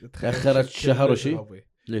 انزين تخيل تاخرت شكل شهر وشي عربي.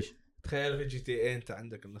 ليش تخيل في جي تي اي انت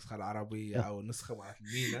عندك النسخه العربيه او النسخه مع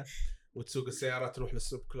المينا وتسوق السياره تروح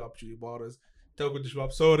للسوب كلاب شي بارز توقد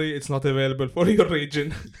شباب سوري it's not available for your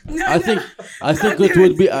region. I think it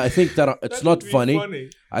would be I think ترى it's That not would be funny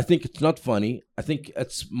I think it's not funny I think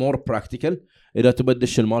it's more practical اذا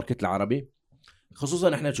تبدش الماركت العربي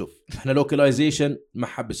خصوصا احنا نشوف احنا localization ما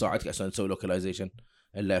حب يساعدك عشان تسوي localization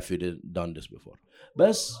الا if you done this before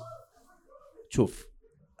بس شوف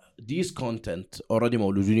these content already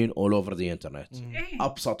موجودين all over the internet إيه.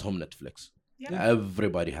 ابسطهم نتفليكس Yeah.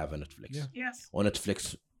 everybody have a Netflix Yeah. Yes.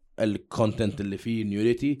 ونتفليكس الكونتنت اللي فيه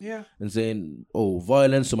نيوديتي Yeah. زين او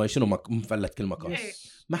فايلنس وما شنو مفلت كل مكان إيه.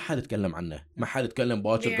 ما حد يتكلم عنه ما حد يتكلم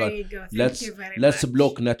باكر There قال you go. Thank you very let's much.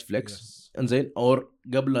 block نتفليكس Yes. انزين اور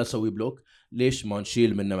قبل لا نسوي بلوك ليش ما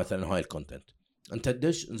نشيل منه مثلا هاي الكونتنت انت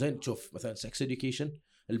تدش انزين تشوف مثلا سكس اديوكيشن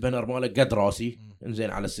البنر ماله قد راسي انزين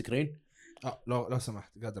على السكرين لو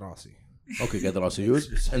سمحت قد راسي اوكي قد راسي يوز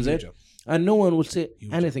It's انزين huge. and no one will say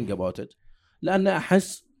anything about it لان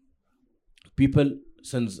احس people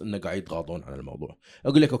since انه قاعد يتغاضون عن الموضوع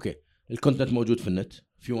اقول لك اوكي الكونتنت موجود في النت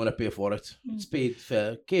if you want to pay for it it's paid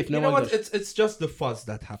فكيف You know نوع what? It's just the fuzz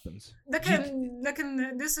that happens.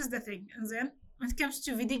 لكن this is the thing إنزين when it comes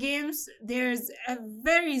to video games there's a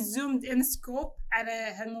very zoomed in scope على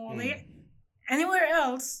هالمواضيع anywhere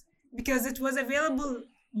else because it was available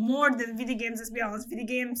more than video games. Let's be honest, video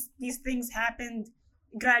games, these things happened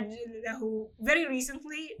gradually very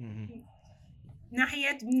recently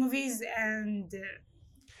ناحية movies and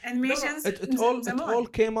animations. It all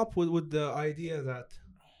came up with the idea that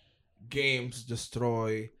games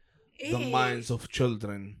destroy the إيه. minds of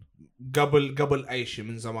children قبل أي شيء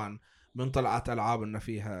من زمان من طلعت ألعاب إن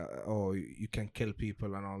فيها oh you can kill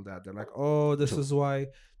people and all that they're like oh this is why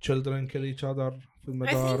children kill each other في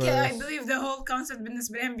المدارس. I believe the whole concept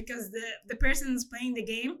بالنسبة لهم because the person is playing the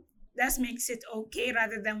game that makes it okay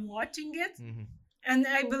rather than watching it and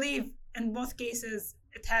I believe in both cases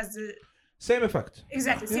it has the same effect.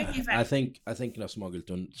 exactly same effect. I think نفس ما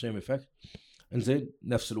قلتون same effect انزين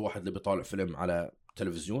نفس الواحد اللي بيطالع فيلم على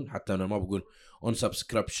تلفزيون حتى انا ما بقول on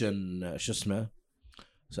subscription شو اسمه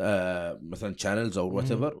مثلا channels او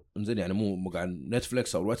whatever انزين يعني مو قاعد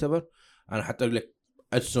نتفليكس او whatever انا حتى اقول لك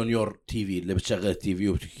it's on your TV اللي بتشغل التي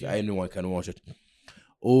في anyone can watch it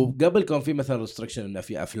وقبل كان في مثلا restriction انه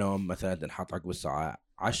في افلام مثلا تنحط عقب الساعه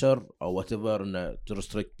 10 او whatever انه to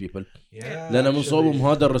restrict people لان من صوبهم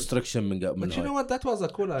هذا الريستريكشن من But you know what that was a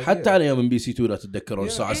cool idea. حتى على يوم BBC 2 لا تتذكرون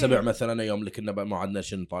الساعه Yeah. 7 مثلا يوم اللي كنا ما عندنا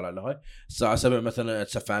شيء نطالع لهاي الساعه 7 مثلا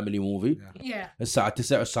اتس فاميلي موفي yeah الساعه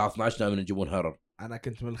 9 والساعه 12 دائما يجيبون هرر أنا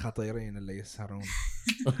كنت من الخطيرين اللي يسهرون.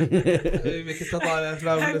 كنت أطالع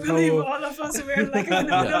أفلام I اللي believe تخوف. all of us were like one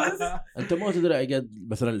of those. انت ما تدري عقد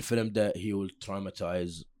مثلا الفيلم ده he will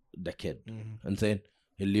traumatize the kid انزين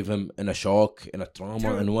he'll leave him in a shock in a trauma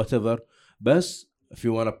True. and whatever بس if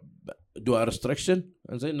you want to do a restriction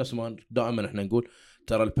انزين نفس ما دائما احنا نقول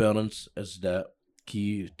ترى ال parents is the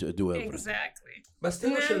key to do everything exactly بس And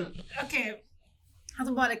then, okay حط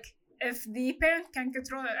بالك if the parent can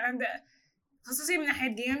control and خصوصي من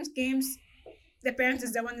ناحية games the parent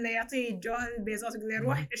is the one اللي يعطي الجوهر البيزات يقول له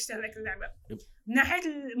روح اشتري لك اللعبة. من ناحية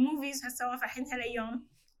الموفيز هالسوالف الحين هالأيام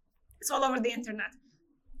it's all over the internet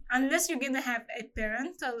unless you're gonna have a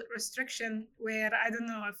parental restriction where I don't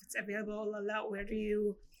know if it's available or not where you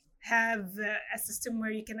have a system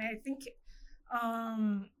where you can I think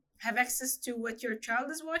have access to what your child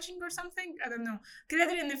is watching or something I don't know كل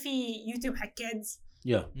أدري إنه في يوتيوب حق kids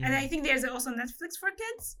yeah and I think there's also Netflix for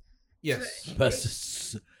kids. Yes.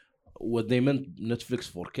 بس what they meant Netflix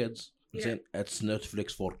for kids Yeah. saying it's Netflix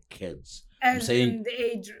for kids As saying in the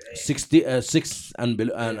age 6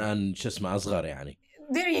 and شو اسمه اصغر يعني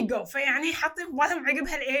there you go فيعني حاطين في بالهم عقب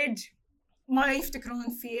هالايج ما يفتكرون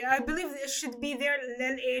فيه I believe it should be there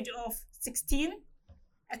للage of 16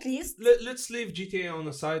 at least. Let's leave GTA on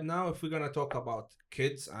the side now. If we're gonna talk about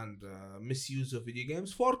kids and misuse of video games,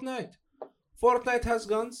 Fortnite has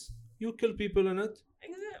guns. You kill people in it.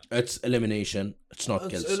 it's elimination it's not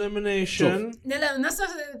It's kills elimination. لا not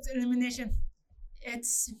it's elimination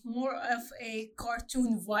it's more of a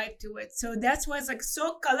cartoon vibe to it so that's why it's like so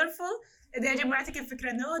colorful إذا جمعتك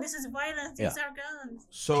الفكرة no this is violence these are guns.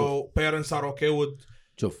 So parents are okay with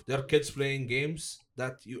شوف their kids playing games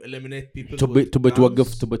that you eliminate people. تبي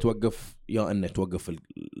توقف يا انه توقف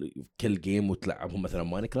كل جيم وتلعبهم مثلا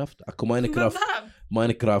ماينكرافت اكو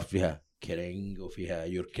ماينكرافت فيها killing وفيها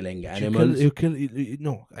you're killing animals You kill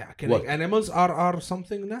no killing animals are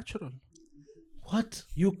something natural. What?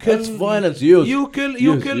 You kill That's violence. Use.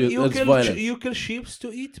 you kill sheep to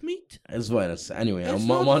eat meat. It's violence. Anyway, It's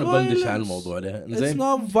ما not نبندش violence. على الموضوع ده. It's زين.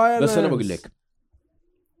 not violence. بس أنا بقول لك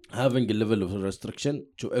having a level of restriction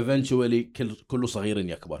to eventually كله صغير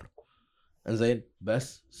يكبر. إنزين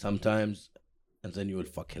بس sometimes إنزين you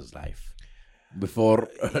will fuck his life before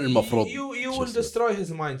المفروض. you will destroy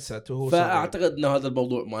his mindset وهو صغير. فأعتقد إن هذا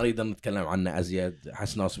الموضوع ما أريد أن نتكلم عنه أزيد.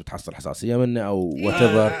 أحس ناس بتحصل حساسية منه أو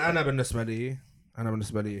whatever. أنا بالنسبة لي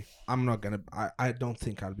I'm not gonna I don't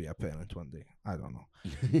think I'll be a parent one day. I don't know.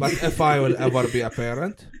 But if I will ever be a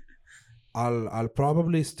parent, I'll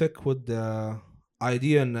probably stick with the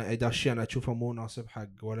idea إن إذا الشيء أنا أشوفه مو مناسب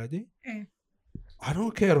حق ولدي. I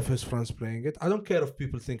don't care if his friends playing it. I don't care if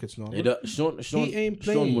people think it's normal. إذا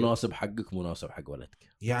شلون مناسب حقك مناسب حق ولدك.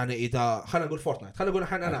 يعني إذا خلينا نقول فورتنايت، خلينا نقول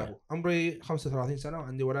الحين أنا أبو عمري 35 سنة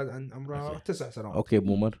وعندي ولد عمره 9 سنوات. أوكي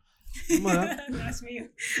بومر.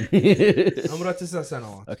 عمره 9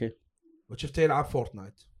 سنوات. أوكي. وشفته يلعب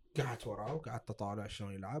فورتنايت، قعدت وراه وقعدت أطالع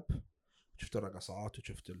شلون يلعب، شفت الرقصات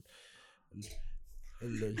وشفت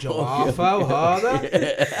الجوافة وهذا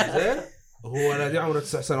زين. هو ولدي عمره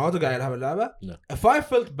 9 سنوات وقاعد يلعب اللعبة. If I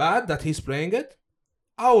felt bad that he's playing it,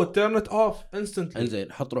 I would turn it off instantly.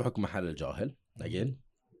 إنزين حط روحك محل الجاهل. again.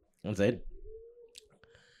 إنزين.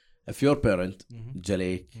 if your parent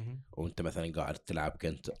جليك وأنت مثلا قاعد تلعب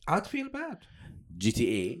كنت. I'd feel bad.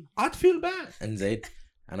 GTA. I'd feel bad. إنزين.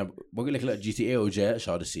 أنا بقول لك لا GTA وجاء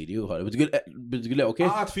شاد السيدي وهذا بتقول له أوكي.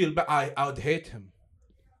 I'd feel bad. I'd hate him.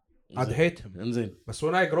 I'd hate him. إنزين. But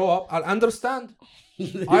when I grow up, I'll understand.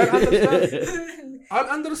 I'll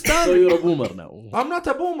understand. So you're a boomer now. I'm not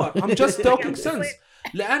a boomer. I'm just talking sense.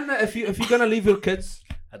 لأن if you're gonna leave your kids.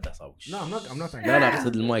 هدا صابك. No, I'm not. لا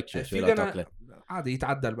أقصد المايك شوي لا تاكله. عادي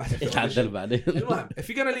يتعدل بعدين. يتعدل بعدين. المهم if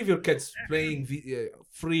you're gonna leave your kids playing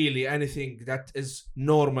freely anything that is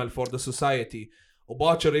normal for the society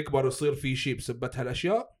وباكر يكبر ويصير في شيء بسبة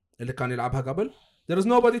هالأشياء اللي كان يلعبها قبل. There is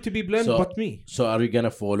nobody to be blamed but me. So are you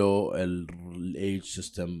gonna follow the age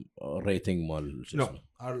system rating مال? No,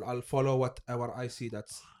 I'll follow whatever I see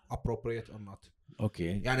that's appropriate or not.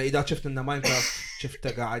 Okay. يعني إذا شفت إن ماينكرافت شفته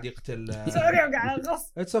قاعد يقتل. سوري وقاعد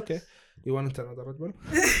أغص. It's okay. You want another Red Bull?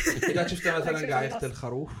 إذا شفته مثلا قاعد يقتل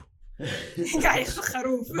خروف. قاعد يقتل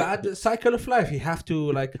خروف. بعد cycle of life you have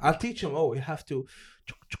to like I'll teach him you have to.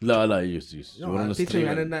 لا يس. I'll teach him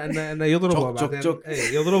يعني إنه يضربه بعدين.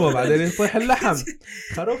 إيه يضربه بعدين يطيح اللحم.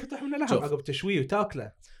 خروف يطيح من اللحم عقب تشويه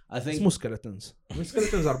وتاكله. I think اسمه skeletons.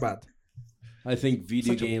 Skeletons are bad. I think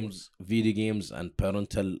video games and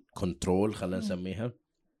parental control خلينا نسميها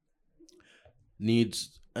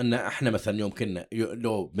needs أن إحنا مثلا يوم كنا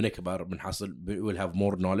لو بنكبر بنحصل we'll have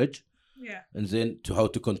more knowledge. إنزين to how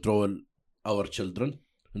to control our children.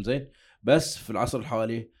 إنزين بس في العصر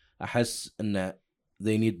الحالي أحس إن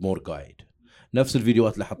they need more guide. نفس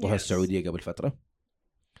الفيديوهات اللي حطوها السعودية قبل فترة.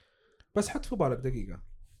 بس حط في بالك دقيقة.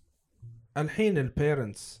 الحين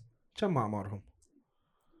البيرنتس كم أعمارهم؟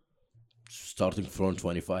 starting from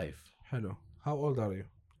 25. حلو. How old are you?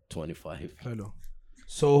 25. حلو.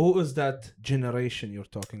 So who is that generation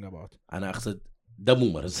you're talking about? أنا أقصد the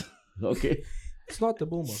boomers. Okay. It's not the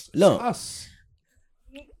boomers. It's No. us.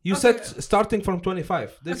 You said starting from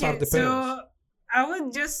 25. These are the parents. So I would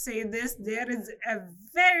just say this. There is a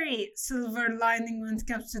very silver lining when it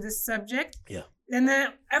comes to this subject. Yeah. Then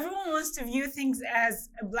everyone wants to view things as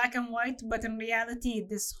black and white, but in reality,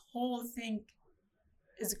 this whole thing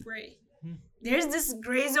is gray. There's this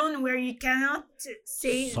gray zone where you cannot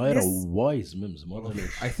say صايرة this. wise memes ما أدري.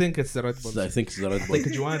 I think it's the Red Bull. I think it's the Red Bull. I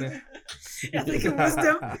think جوانه. I think it was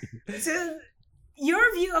them. So your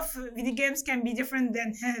view of video games can be different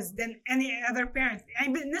than any other parent.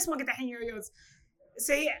 يعني الناس ما قد الحين yours.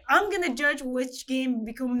 Say I'm gonna judge which game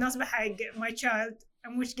بيكون مناسبة حق my child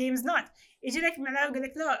and which game is not. يجي لك ملاك يقول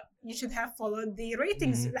لك لا you should have followed the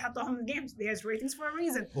ratings اللي حطوهم الجيمز. There's ratings for a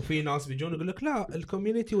reason. وفي ناس بيجون يقول لك لا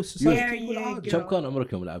الكوميونتي والسوسايتي والعادي. كم كان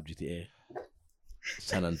عمرك يوم لعب GTA؟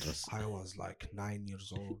 San Andreas. I was like 9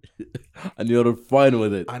 years old. And you're fine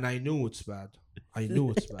with it. And I knew it's bad. I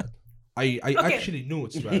knew it's bad. I actually knew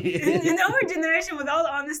it's bad. In our generation, with all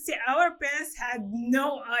honesty, our parents had no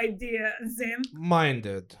idea them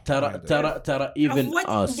Minded. ترى even of what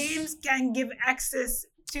us. games can give access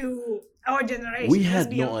to our generation. We let's had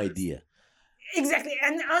be no honest. idea. Exactly,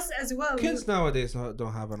 and us as well. Kids nowadays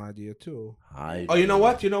don't have an idea too. Oh, you know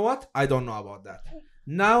what? I don't know about that.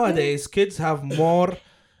 Nowadays, kids have more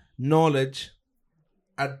knowledge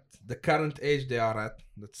at the current age they are at.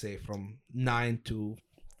 Let's say from 9 to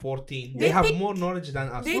 14. They have more knowledge than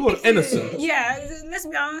us. We were innocent. Yeah, let's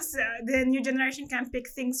be honest. The new generation can pick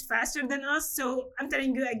things faster than us. So I'm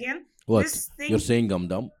telling you again. What? This thing, You're saying I'm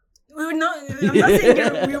dumb? We were not. I'm not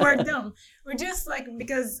saying we were dumb. We're just like,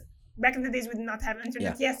 because back in the days we did not have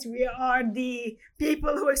internet. Yeah. Yes, we are the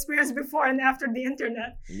people who experienced before and after the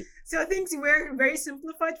internet. Yep. So things were very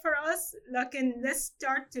simplified for us. Like, and let's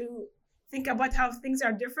start to think about how things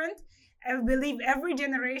are different. I believe every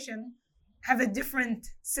generation have a different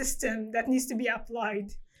system that needs to be applied.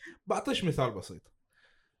 بعطيش مثال بسيط.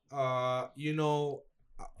 You know,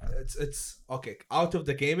 it's okay out of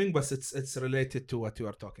the gaming, but it's related to what you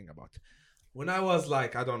are talking about. When I was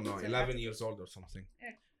like, I don't know, 11 years old or something,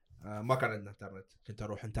 ما كان عندنا انترنت. كنت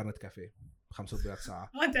اروح انترنت كافيه 5 ساعة.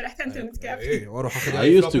 انت رحت انترنت كافيه. ايه واروح اخذ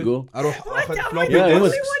I used to go. اروح اخذ What? فلوبي Yeah, I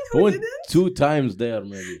ديسك. went 2 times there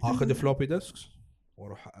maybe. اخذ فلوبي ديسكس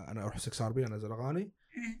واروح انا اروح 6 ار بي انزل اغاني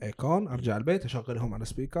ايكون ارجع البيت اشغلهم على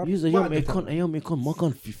سبيكر. يوز ايام يكون ما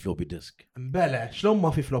كان في فلوبي ديسك. مبلع شلون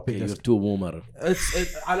ما في فلوبي You're ديسك؟ too boomer.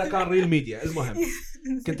 على كان ريل ميديا. المهم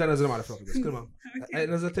كنت انزلهم على فلوبي ديسك. المهم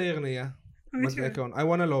نزلت اي اغنيه ما ايكون I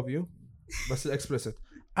wanna love you بس الاكسبلسيت.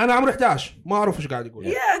 انا عمري 11 ما اعرف ايش قاعد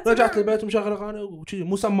يقول. رجعت البيت ومشغل اغاني وشي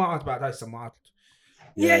مو سماعات بعد. هاي السماعات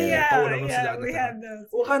طولة نص قاعدة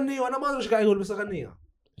وغني وانا ما ادري ايش قاعد يقول بس اغنيها.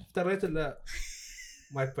 افتريت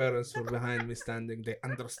my parents were behind me standing. They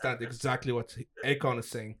understand exactly what Akon is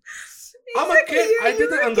saying. I'm a kid. I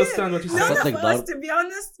didn't understand what he said. None of us, to be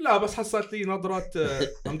honest. لا بس حصلت لي نظرة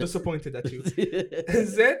I'm disappointed at you.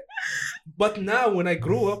 Is it? But now when I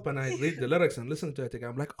grew up and I read the lyrics and listen to it again,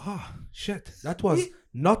 I'm like, oh shit, that was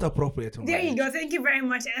not appropriate. There you go. Thank you very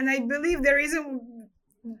much. And I believe the reason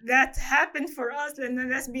that happened for us, and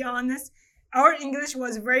let's be honest, our English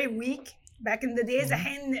was very weak back in the days.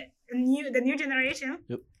 The new generation,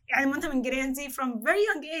 يعني منهم إنجليزي from very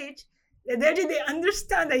young age, they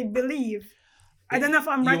understand, I believe. I don't know if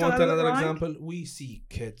I'm right you or want another wrong. example? We see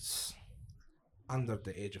kids under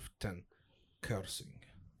the age of 10 cursing.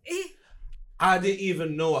 I didn't even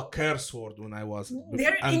know a curse word when I was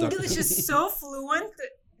Their under. English is so fluent,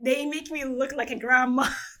 they make me look like a grandma.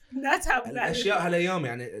 That's how bad. الأشياء هالأيام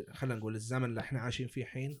يعني خلينا نقول الزمن اللي احنا عايشين فيه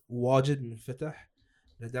الحين واجد منفتح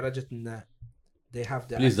لدرجة إنه they have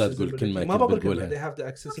the Please لا تقول كلمة ما بقول بتقولها. كلمة they have the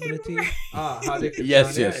accessibility. هذيك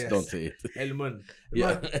Yes, don't say it. المن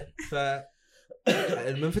ف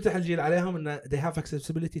المنفتح الجيل عليهم إنه they have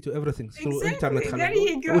accessibility to everything through internet. There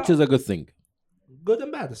you go. Which is a good thing. Good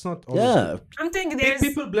and bad. It's not always Yeah. I'm thinking there's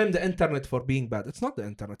people blame the internet for being bad. It's not the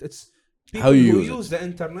internet. It's people How you who use use the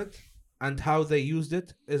internet and how they used it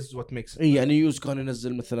is what makes it. إيه يعني يوز كان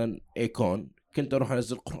ينزل مثلا ايكون كنت اروح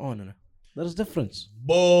انزل قرآن انا. There's difference.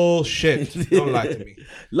 Bullshit. Don't lie to me.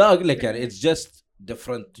 لا اقول لك يعني it's just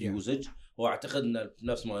different usage. واعتقد ان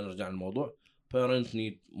نفس ما نرجع للموضوع parents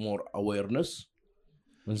need more awareness.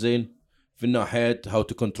 زين في الناحية how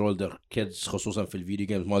to control their kids خصوصا في الفيديو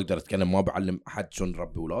جيمز. ما اقدر اتكلم ما بعلم احد شلون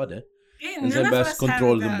يربي اولاده. زين بس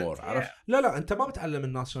control them more. عرفت؟ لا انت ما بتعلم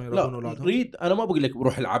الناس شلون لا يربون اولادهم. ريد انا ما بقول لك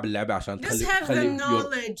بروح العب اللعبة عشان just تخلي have the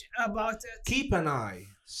knowledge about it. Keep an eye.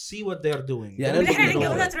 See what they're doing. يعني الحين أنا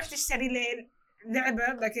قبل لا تروح تشتري لعبة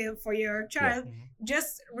like for your child,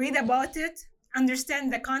 just read about it,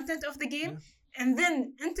 understand the content of the game, and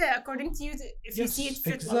then انت according to you if you see it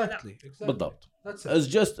fit or not. Exactly. بالضبط. That's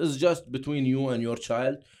it. It's just between you and your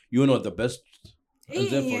child. You know the best.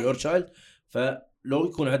 زين for your child. فلو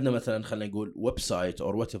يكون عندنا مثلا خلينا نقول ويب سايت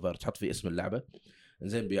or whatever تحط فيه اسم اللعبة.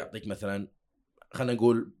 زين بيعطيك مثلا خلينا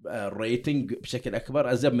نقول ريتنج بشكل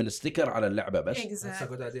أكبر أزيد من ستيكر على اللعبة بس. That's a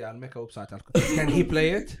good idea. I'll make a website. Can he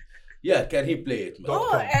play it? Yeah, can he play it?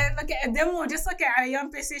 like a demo just like على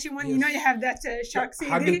أيام PlayStation 1 you know you have that shark CD.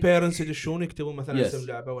 حق البيرنتس يدشون يكتبون مثلا Yes. اسم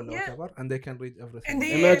لعبة ولا whatever and they can read everything. And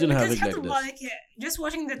they, Imagine because having حطوا like بالك just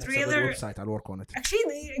watching the That's a good trailer. website. I'll work on it.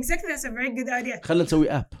 Actually, exactly, that's a very good idea. خلنا نسوي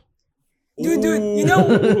app. Dude, you know,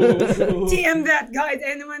 TM that, guys.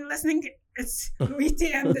 Anyone listening, it's we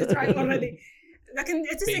TM that right already. لكن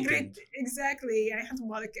it is a great, exactly. يعني حطوا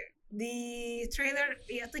بالك the trailer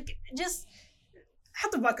يعطيك just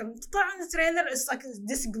حطوا بالكم تطلع عن التريلر it's like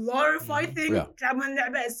this glorified thing. تلعبون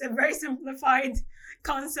اللعبة it's a very simplified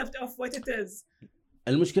concept of what it is.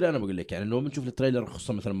 المشكلة أنا بقول لك يعني لو بنشوف التريلر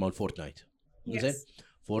خصوصا مثلا مال فورتنايت. زين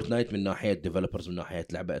فورتنايت من ناحية developers من ناحية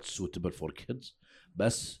لعبة it's suitable for kids.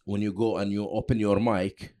 بس when you go and you open your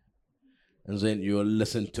mic and then you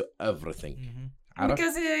listen to everything.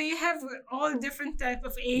 Because you have all different type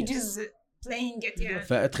of ages playing it. Yeah.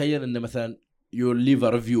 فأتخيل إن مثلا you leave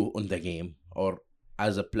a review on the game or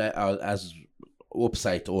as a play as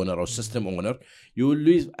website owner or system owner you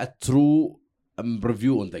leave a true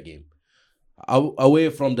review on the game away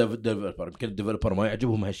from the developer. يمكن الديفلوبر ما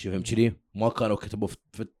يعجبهم هالشيء فهم كذي ما كانوا كتبوا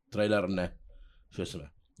في التريلر إنه شو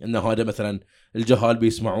اسمه ان هذا مثلا الجهال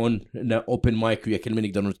بيسمعون انه اوبن مايك ويا كل من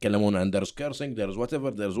يقدرون يتكلمون عن there's cursing there's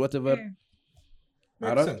whatever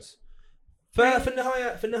makes sense.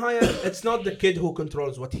 ففي النهاية it's not the kid who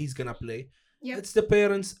controls what he's gonna play. Yep. It's the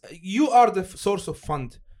parents. You are the source of fund.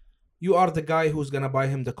 You are the guy who's gonna buy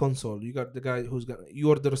him the console. You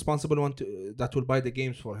are the responsible one that will buy the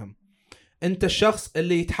games for him. انت الشخص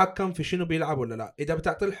اللي يتحكم في شنو بيلعب ولا لا. اذا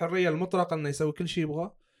بتعطي الحرية المطلقة انه يسوي كل شيء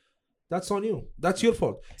يبغاه, that's on you. That's your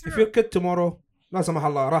fault. If your kid tomorrow لا سمح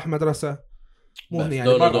الله راح مدرسة مو هني يعني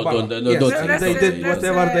برا and they did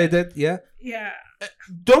whatever they did, Yeah.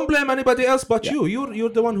 Don't blame anybody else but you.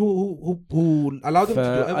 You're the one who allowed them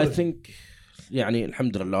to do everything. I think يعني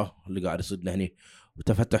الحمد لله اللي قاعد يصيدنا هني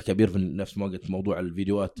وتفتح كبير في نفس ما قلت موضوع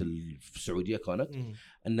الفيديوهات في السعودية كانت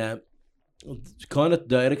أن كانت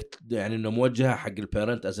دايركت يعني إنه موجهة حق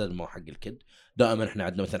البيرنت أزاد ما حق الكيد. دائما إحنا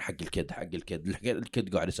عندنا مثلا حق الكيد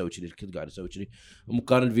قاعد يسوي كذي الكيد قاعد يسوي كذي.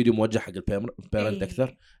 كان الفيديو موجه حق البيرنت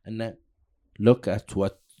أكثر إنه look at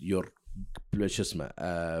what your شو اسمه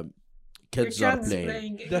kids are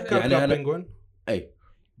playing. ذكر كلاب بينجوين. أي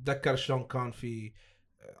ذكر شلون كان في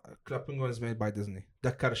كلاب بينجوين is made by Disney.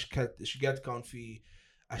 ذكر إيش قد كان في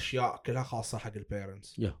أشياء كلها خاصة حق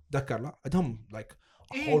البيرنتس. ذكر لا عندهم like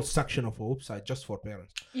a whole section of a website just for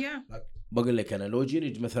parents. Yeah. بقول لك أنا لو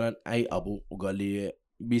جيني مثلا أي أبو وقال لي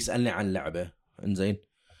بيسألني عن لعبة إنزين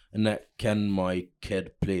إنه can my kid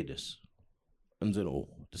play this إنزين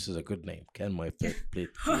this is a good name. Can my kid play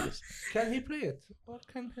this? Can he play it? Or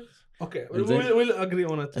can his? Okay, we'll agree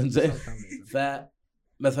on it. إنزين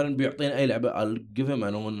فمثلا بيعطينا أي لعبة I'll give him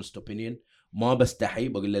an honest opinion. ما بستحي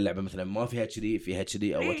بقول له اللعبة مثلا ما فيها كذي فيها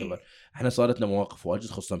كذي أو whatever. إحنا صارتنا مواقف واجد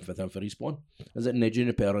خصوصا مثلا في ريسبون إنزين إنه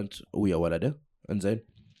يجيني parent ويا ولده إنزين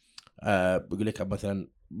بقول لك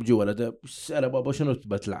مثلا بيجي ولده سأله بابا شنو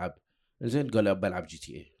تبى تلعب إنزين قال له بلعب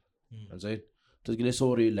GTA إنزين تقول له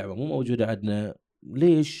سوري اللعبة مو موجودة عندنا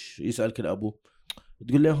ليش يسألك الأبو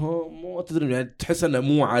تقول له ها ما تدري يعني تحس انه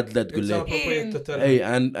مو عادله تقول له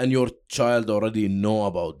اي and your child already know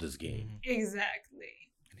about this game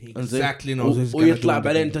exactly knows ويطلع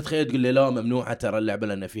بعدين انت تخيل تقول له لا ممنوعه ترى اللعبه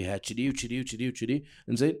لان فيها كذي وكذي وكذي وكذي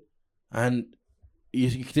انزين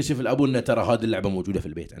يكتشف الابو ان ترى هذه اللعبه موجوده في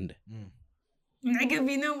البيت عنده من عقب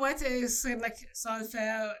you know what يصير like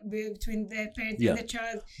سالفه between the parent and the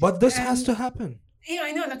child but this has to happen. Yeah,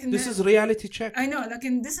 I know. Like this is reality check. I know. Like,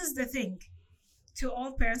 and this is the thing. To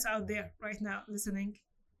all parents out there right now listening,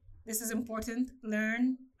 this is important. Learn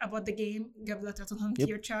about the game. قبل تعطوهم to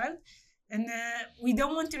your child, and we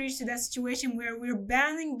don't want to reach to that situation where we're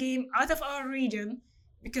banning game out of our region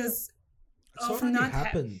because of not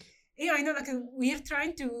happened. Yeah, I know. Like we're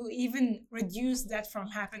trying to even reduce that from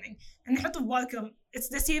happening. And نحط في بالكم, it's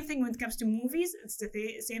the same thing when it comes to movies. It's the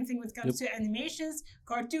same thing when it comes to animations,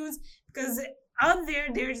 cartoons, because out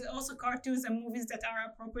there's also cartoons and movies that are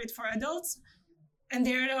appropriate for adults and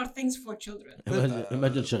there are things for children.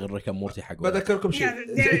 imagine شغل ريك مورتي حق بذكركم شيء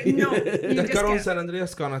تذكرون سان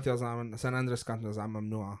اندرياس كانت يا زلمه سان اندرياس كانت يا زلمه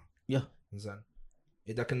ممنوعه زين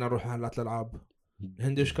اذا كنا نروح محلات الالعاب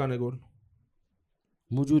الهندي ايش كان يقول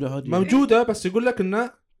موجوده بس يقول لك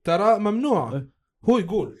انه ترى ممنوعه هو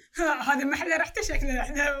يقول هذا محل رحت شكله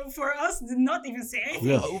احنا for us did not even say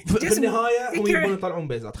anything. في النهايه هم يبون يطلعون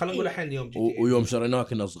بيزات. خلينا نقول الحين اليوم ويوم شريناه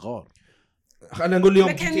كنا صغار. خلينا نقول اليوم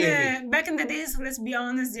back in the days let's be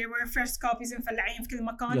honest there were first copies مفلعين في كل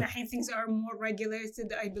مكان. الحين things are more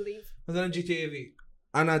regulated I believe. مثلا GTA V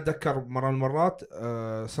انا اتذكر مره من المرات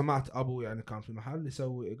سمعت ابو يعني كان في المحل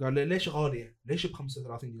يسوي قال لي ليش غاليه ليش ب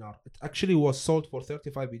 35 دينار it actually was sold for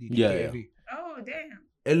 35 BD GTA V. Oh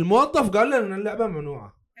damn. الموظف قال له ان اللعبه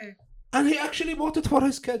ممنوعه and he actually bought it for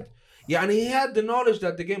his kid. يعني he had the knowledge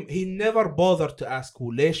that the game he never bothered to ask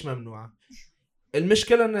ليش ممنوعه.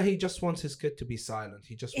 المشكله انه he just wants his kid to be silent.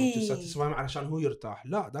 He just wants to satisfy him علشان هو يرتاح.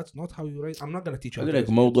 لا that's not how you raise. I'm not gonna teach you. لك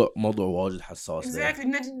موضوع واجد حساس. Exactly.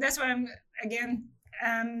 That's why I'm again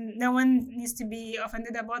no one needs to be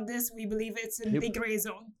offended about this. We believe it's a big gray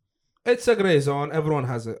zone. It's a gray zone. Everyone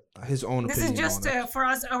has his own this opinion. This is just for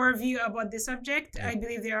us our view about the subject. I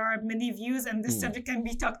believe there are many views and this subject can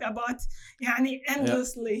be talked about يعني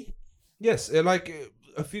endlessly. Yes, like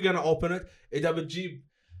if you're gonna open it, إذا بتجيب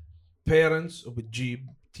parents وبتجيب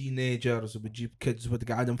teenagers وبتجيب kids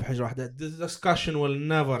وبتقعدهم في حجرة واحدة, the discussion will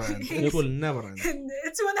never end. It will never end.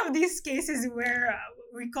 It's one of these cases where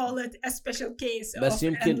we call it a special case. بس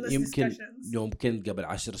يمكن يمكن قبل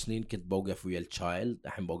 10 سنين كنت بوقف ويا الchild,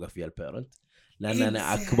 الحين بوقف ويا البيرنت لأن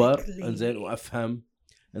أنا أكبر إنزين وأفهم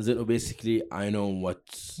إنزين وبيسكلي I know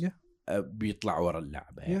what بيطلع ورا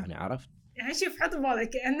اللعبة يعني عرفت. يعني شوف حط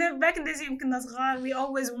بالك أن back in the days يوم كنا صغار we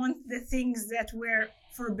always want the things that were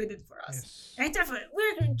forbidden for us. Yes. يعني تعرف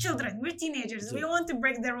we're children, we're teenagers, we want to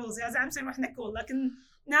break the rules. يا زلمة نصير إحنا cool. لكن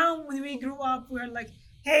now when we grew up we're like,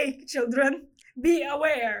 hey children, be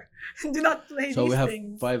aware, do not play So these we have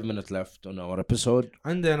things. 5 minutes left on our episode.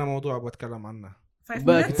 عندي انا موضوع بتكلم عنه. 5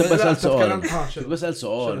 بقى minutes. كنت بسأل سؤال شنو؟ كنت بسأل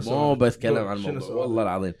سؤال شنو مو السؤال؟ بتكلم عن شنو الموضوع السؤال؟ والله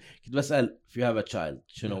العظيم كنت بسأل if you have a child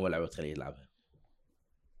شنو أول لعبة تخليه يلعبها؟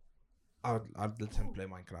 I'd let him play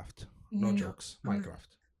Minecraft. No No. jokes.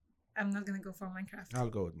 Minecraft. I'm not gonna go for Minecraft.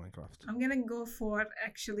 I'll go with Minecraft. I'm gonna go for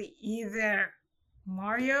actually either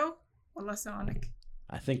Mario or Sonic.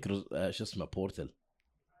 I think شو اسمه Portal.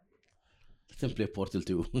 Let him play Portal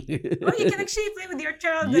 2. Oh, you can actually play with your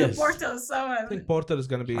child Yes. the Portal. So I think Portal is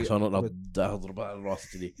gonna be. عشان اضرب على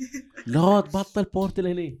الراس كذي لا تبطل بورتل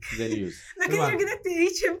هني then use. لكن you're gonna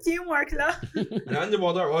teach him teamwork لا. أنا عندي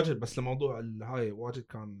موضوع واجد بس الموضوع هاي واجد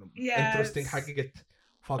كان Yes. interesting حقيقة.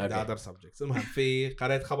 Fuck the Okay. other subjects. المهم في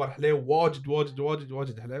قريت خبر حلو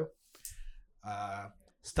واجد حلو.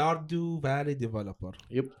 Stardew Valley developer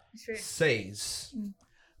Yep. says Mm.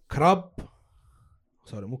 curb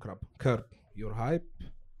your hype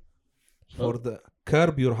for the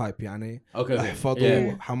curb your hype يعني Okay.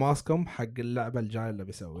 احفظوا Yeah. حماسكم حق اللعبة الجاية اللي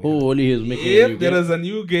بيسويها. Who he is making a new If there game. is a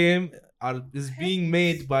new game is being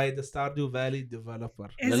made by the Stardew Valley developer.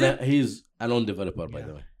 Is لا it? he's a non developer by Yeah.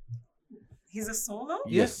 the way. He's a solo?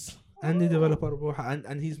 Yes. And the developer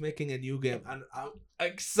and he's making a new game and I'm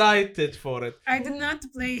excited for it. I did not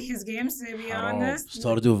play his games to be honest.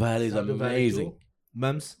 Stardew Valley is Stardew Valley amazing. 2.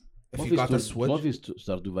 Mums, if ما you في got a Switch, ما في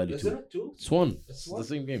Stardew Valley 2. two? It's one. It's It's the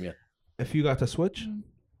same game yeah. If you got a Switch,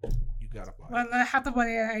 you gotta buy it. والله حاط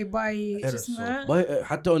بالي I buy It شو is اسمه.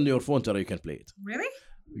 حتى on your phone ترى you can play it. Really?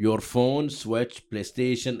 Your phone, Switch,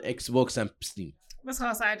 PlayStation, Xbox and Steam. بس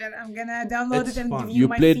خلاص عجل I'm gonna download It's it and fun. give you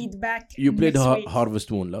my played- feedback. You played next week.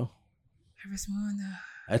 Harvest Moon لا? Harvest Moon.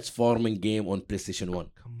 It's farming game on PlayStation 1.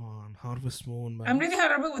 Come on, Harvest Moon, man. I'm really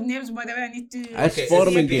horrible with names by the way. I need to. It's Okay,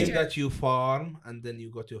 farming it's a game game. that you farm and then you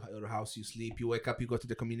go to your house, you sleep, you wake up, you go to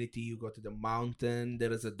the community, you go to the mountain,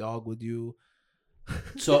 there is a dog with you.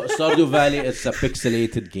 So Stardew Valley is a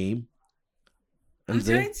pixelated game. I'm And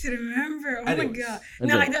then trying to remember. Oh my Anyways. god. And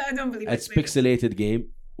No, then I don't believe it's it. pixelated game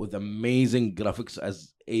with amazing graphics as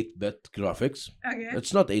 8-bit graphics. Okay.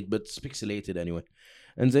 It's not 8-bit, it's pixelated anyway.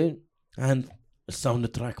 And the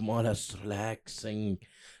soundtrack مالها is relaxing.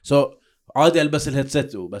 So عادي البس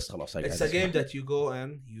الهيدسيت وبس خلاص هاي It's قاعد a game أسمع. that you go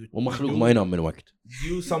and you ومخلوق do- ما ينام من وقت.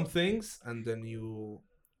 do some things and then you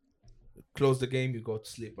close the game, you go to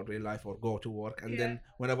sleep in real life or go to work and then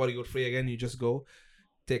whenever you're free again you just go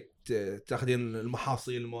تاخذين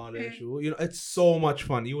المحاصيل ماله شو you know it's so much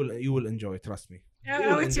fun you will enjoy it, trust me.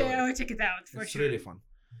 I will check it out for It's sure. really fun.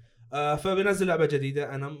 فبنزل لعبة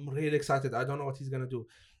جديدة and I'm really excited. I don't know what he's gonna do.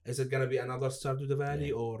 Is it gonna be another Stardew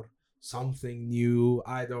Valley or something new?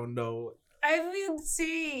 I don't know. I will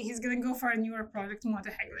say he's gonna go for a newer project ما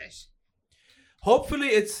أدري حق ليش. Hopefully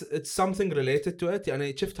it's something related to it.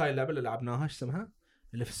 يعني شفت هاي اللعبة اللي لعبناها ايش اسمها؟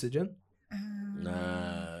 اللي في السجن؟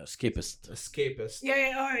 Escapist. Escapist.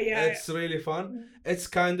 Yeah. It's really fun. It's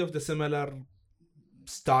kind of the similar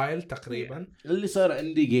style تقريبا. اللي صار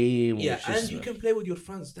عندي جيم Yeah, and you can play with your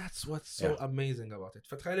friends. That's what's so amazing about it.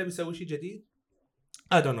 فتخيل بيسوي شيء جديد.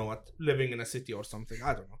 I don't know what. Living in a city or something.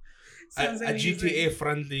 I don't know. Sounds A amazing. GTA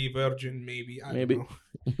friendly version maybe. I Maybe. don't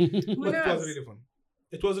know. Who But it was knows? really fun.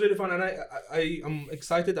 It was really fun and I am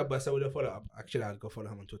excited أبغى أسوي له follow up. Actually I'll go follow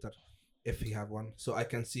him on Twitter if he have one so I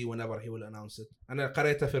can see whenever he will announce it. أنا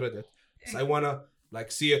قريته في Reddit. So I wanna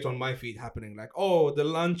like see it on my feed happening like oh the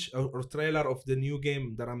launch or trailer of the new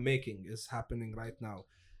game that I'm making is happening right now.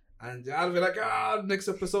 And I'll be like next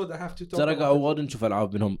episode I have to talk ترى about it. عواد نشوف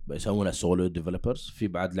العاب منهم يسوونها سولو ديفلوبرز. في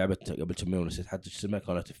بعد لعبه قبل كم يوم نسيت حتى اسمها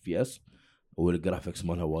كانت FPS والجرافيكس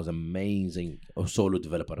مالها was amazing او سولو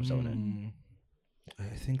ديفلوبر مسوونها.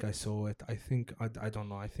 I think I saw it. I think I don't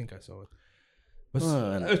know. I think I saw it. بس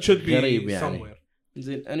أنا it should be غريب يعني. somewhere.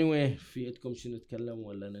 زين anyway في عندكم شيء نتكلم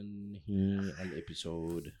ولا ننهي على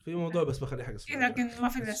الابيسود؟ في موضوع بس بخليه حق إيه لكن ما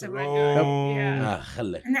في لسه It's break. long.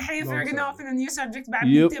 خله. إحنا الحين we're gonna open a new subject بعد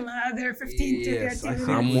Yep. نتم another 15 to Yes, 30 I think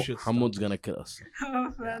minutes. we should stop. حمود's gonna kill us.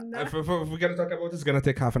 Oh, fun. If we're gonna talk about it, it's gonna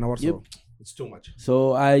take half an hour. So Yep. it's too much. So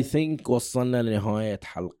I think وصلنا لنهاية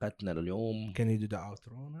حلقتنا لليوم. Can you do the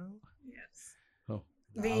outro now? Yes.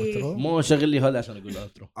 The The- outro. مو شغل لي هذا عشان اقول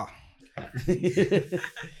الانترو.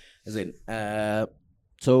 زين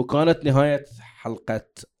سو كانت نهاية حلقة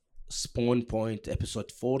سبون بوينت ابيسود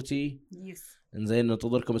 40. Yes. انزين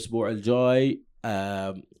ننتظركم الاسبوع الجاي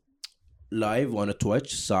لايف وانا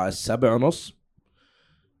تويتش الساعة 7:30.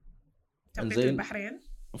 توقيت إنزين. البحرين.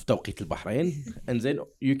 في توقيت البحرين. انزين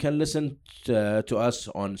you can listen to us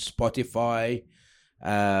on Spotify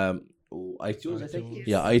iTunes I think. Yes.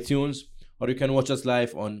 Yeah, iTunes, or you can watch us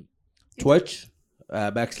live on Twitch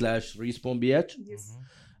 /RespawnBH. Yes.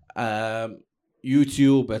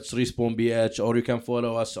 YouTube it's RespawnBH, or you can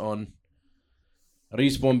follow us on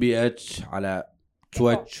RespawnBH على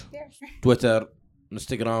Twitch, Yeah. Twitter,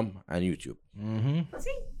 Instagram and YouTube.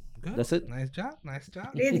 See? Good. That's it. Nice job. Nice job.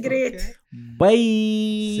 Great, great. Okay.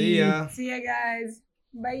 Bye. See ya. See ya, guys.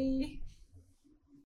 Bye.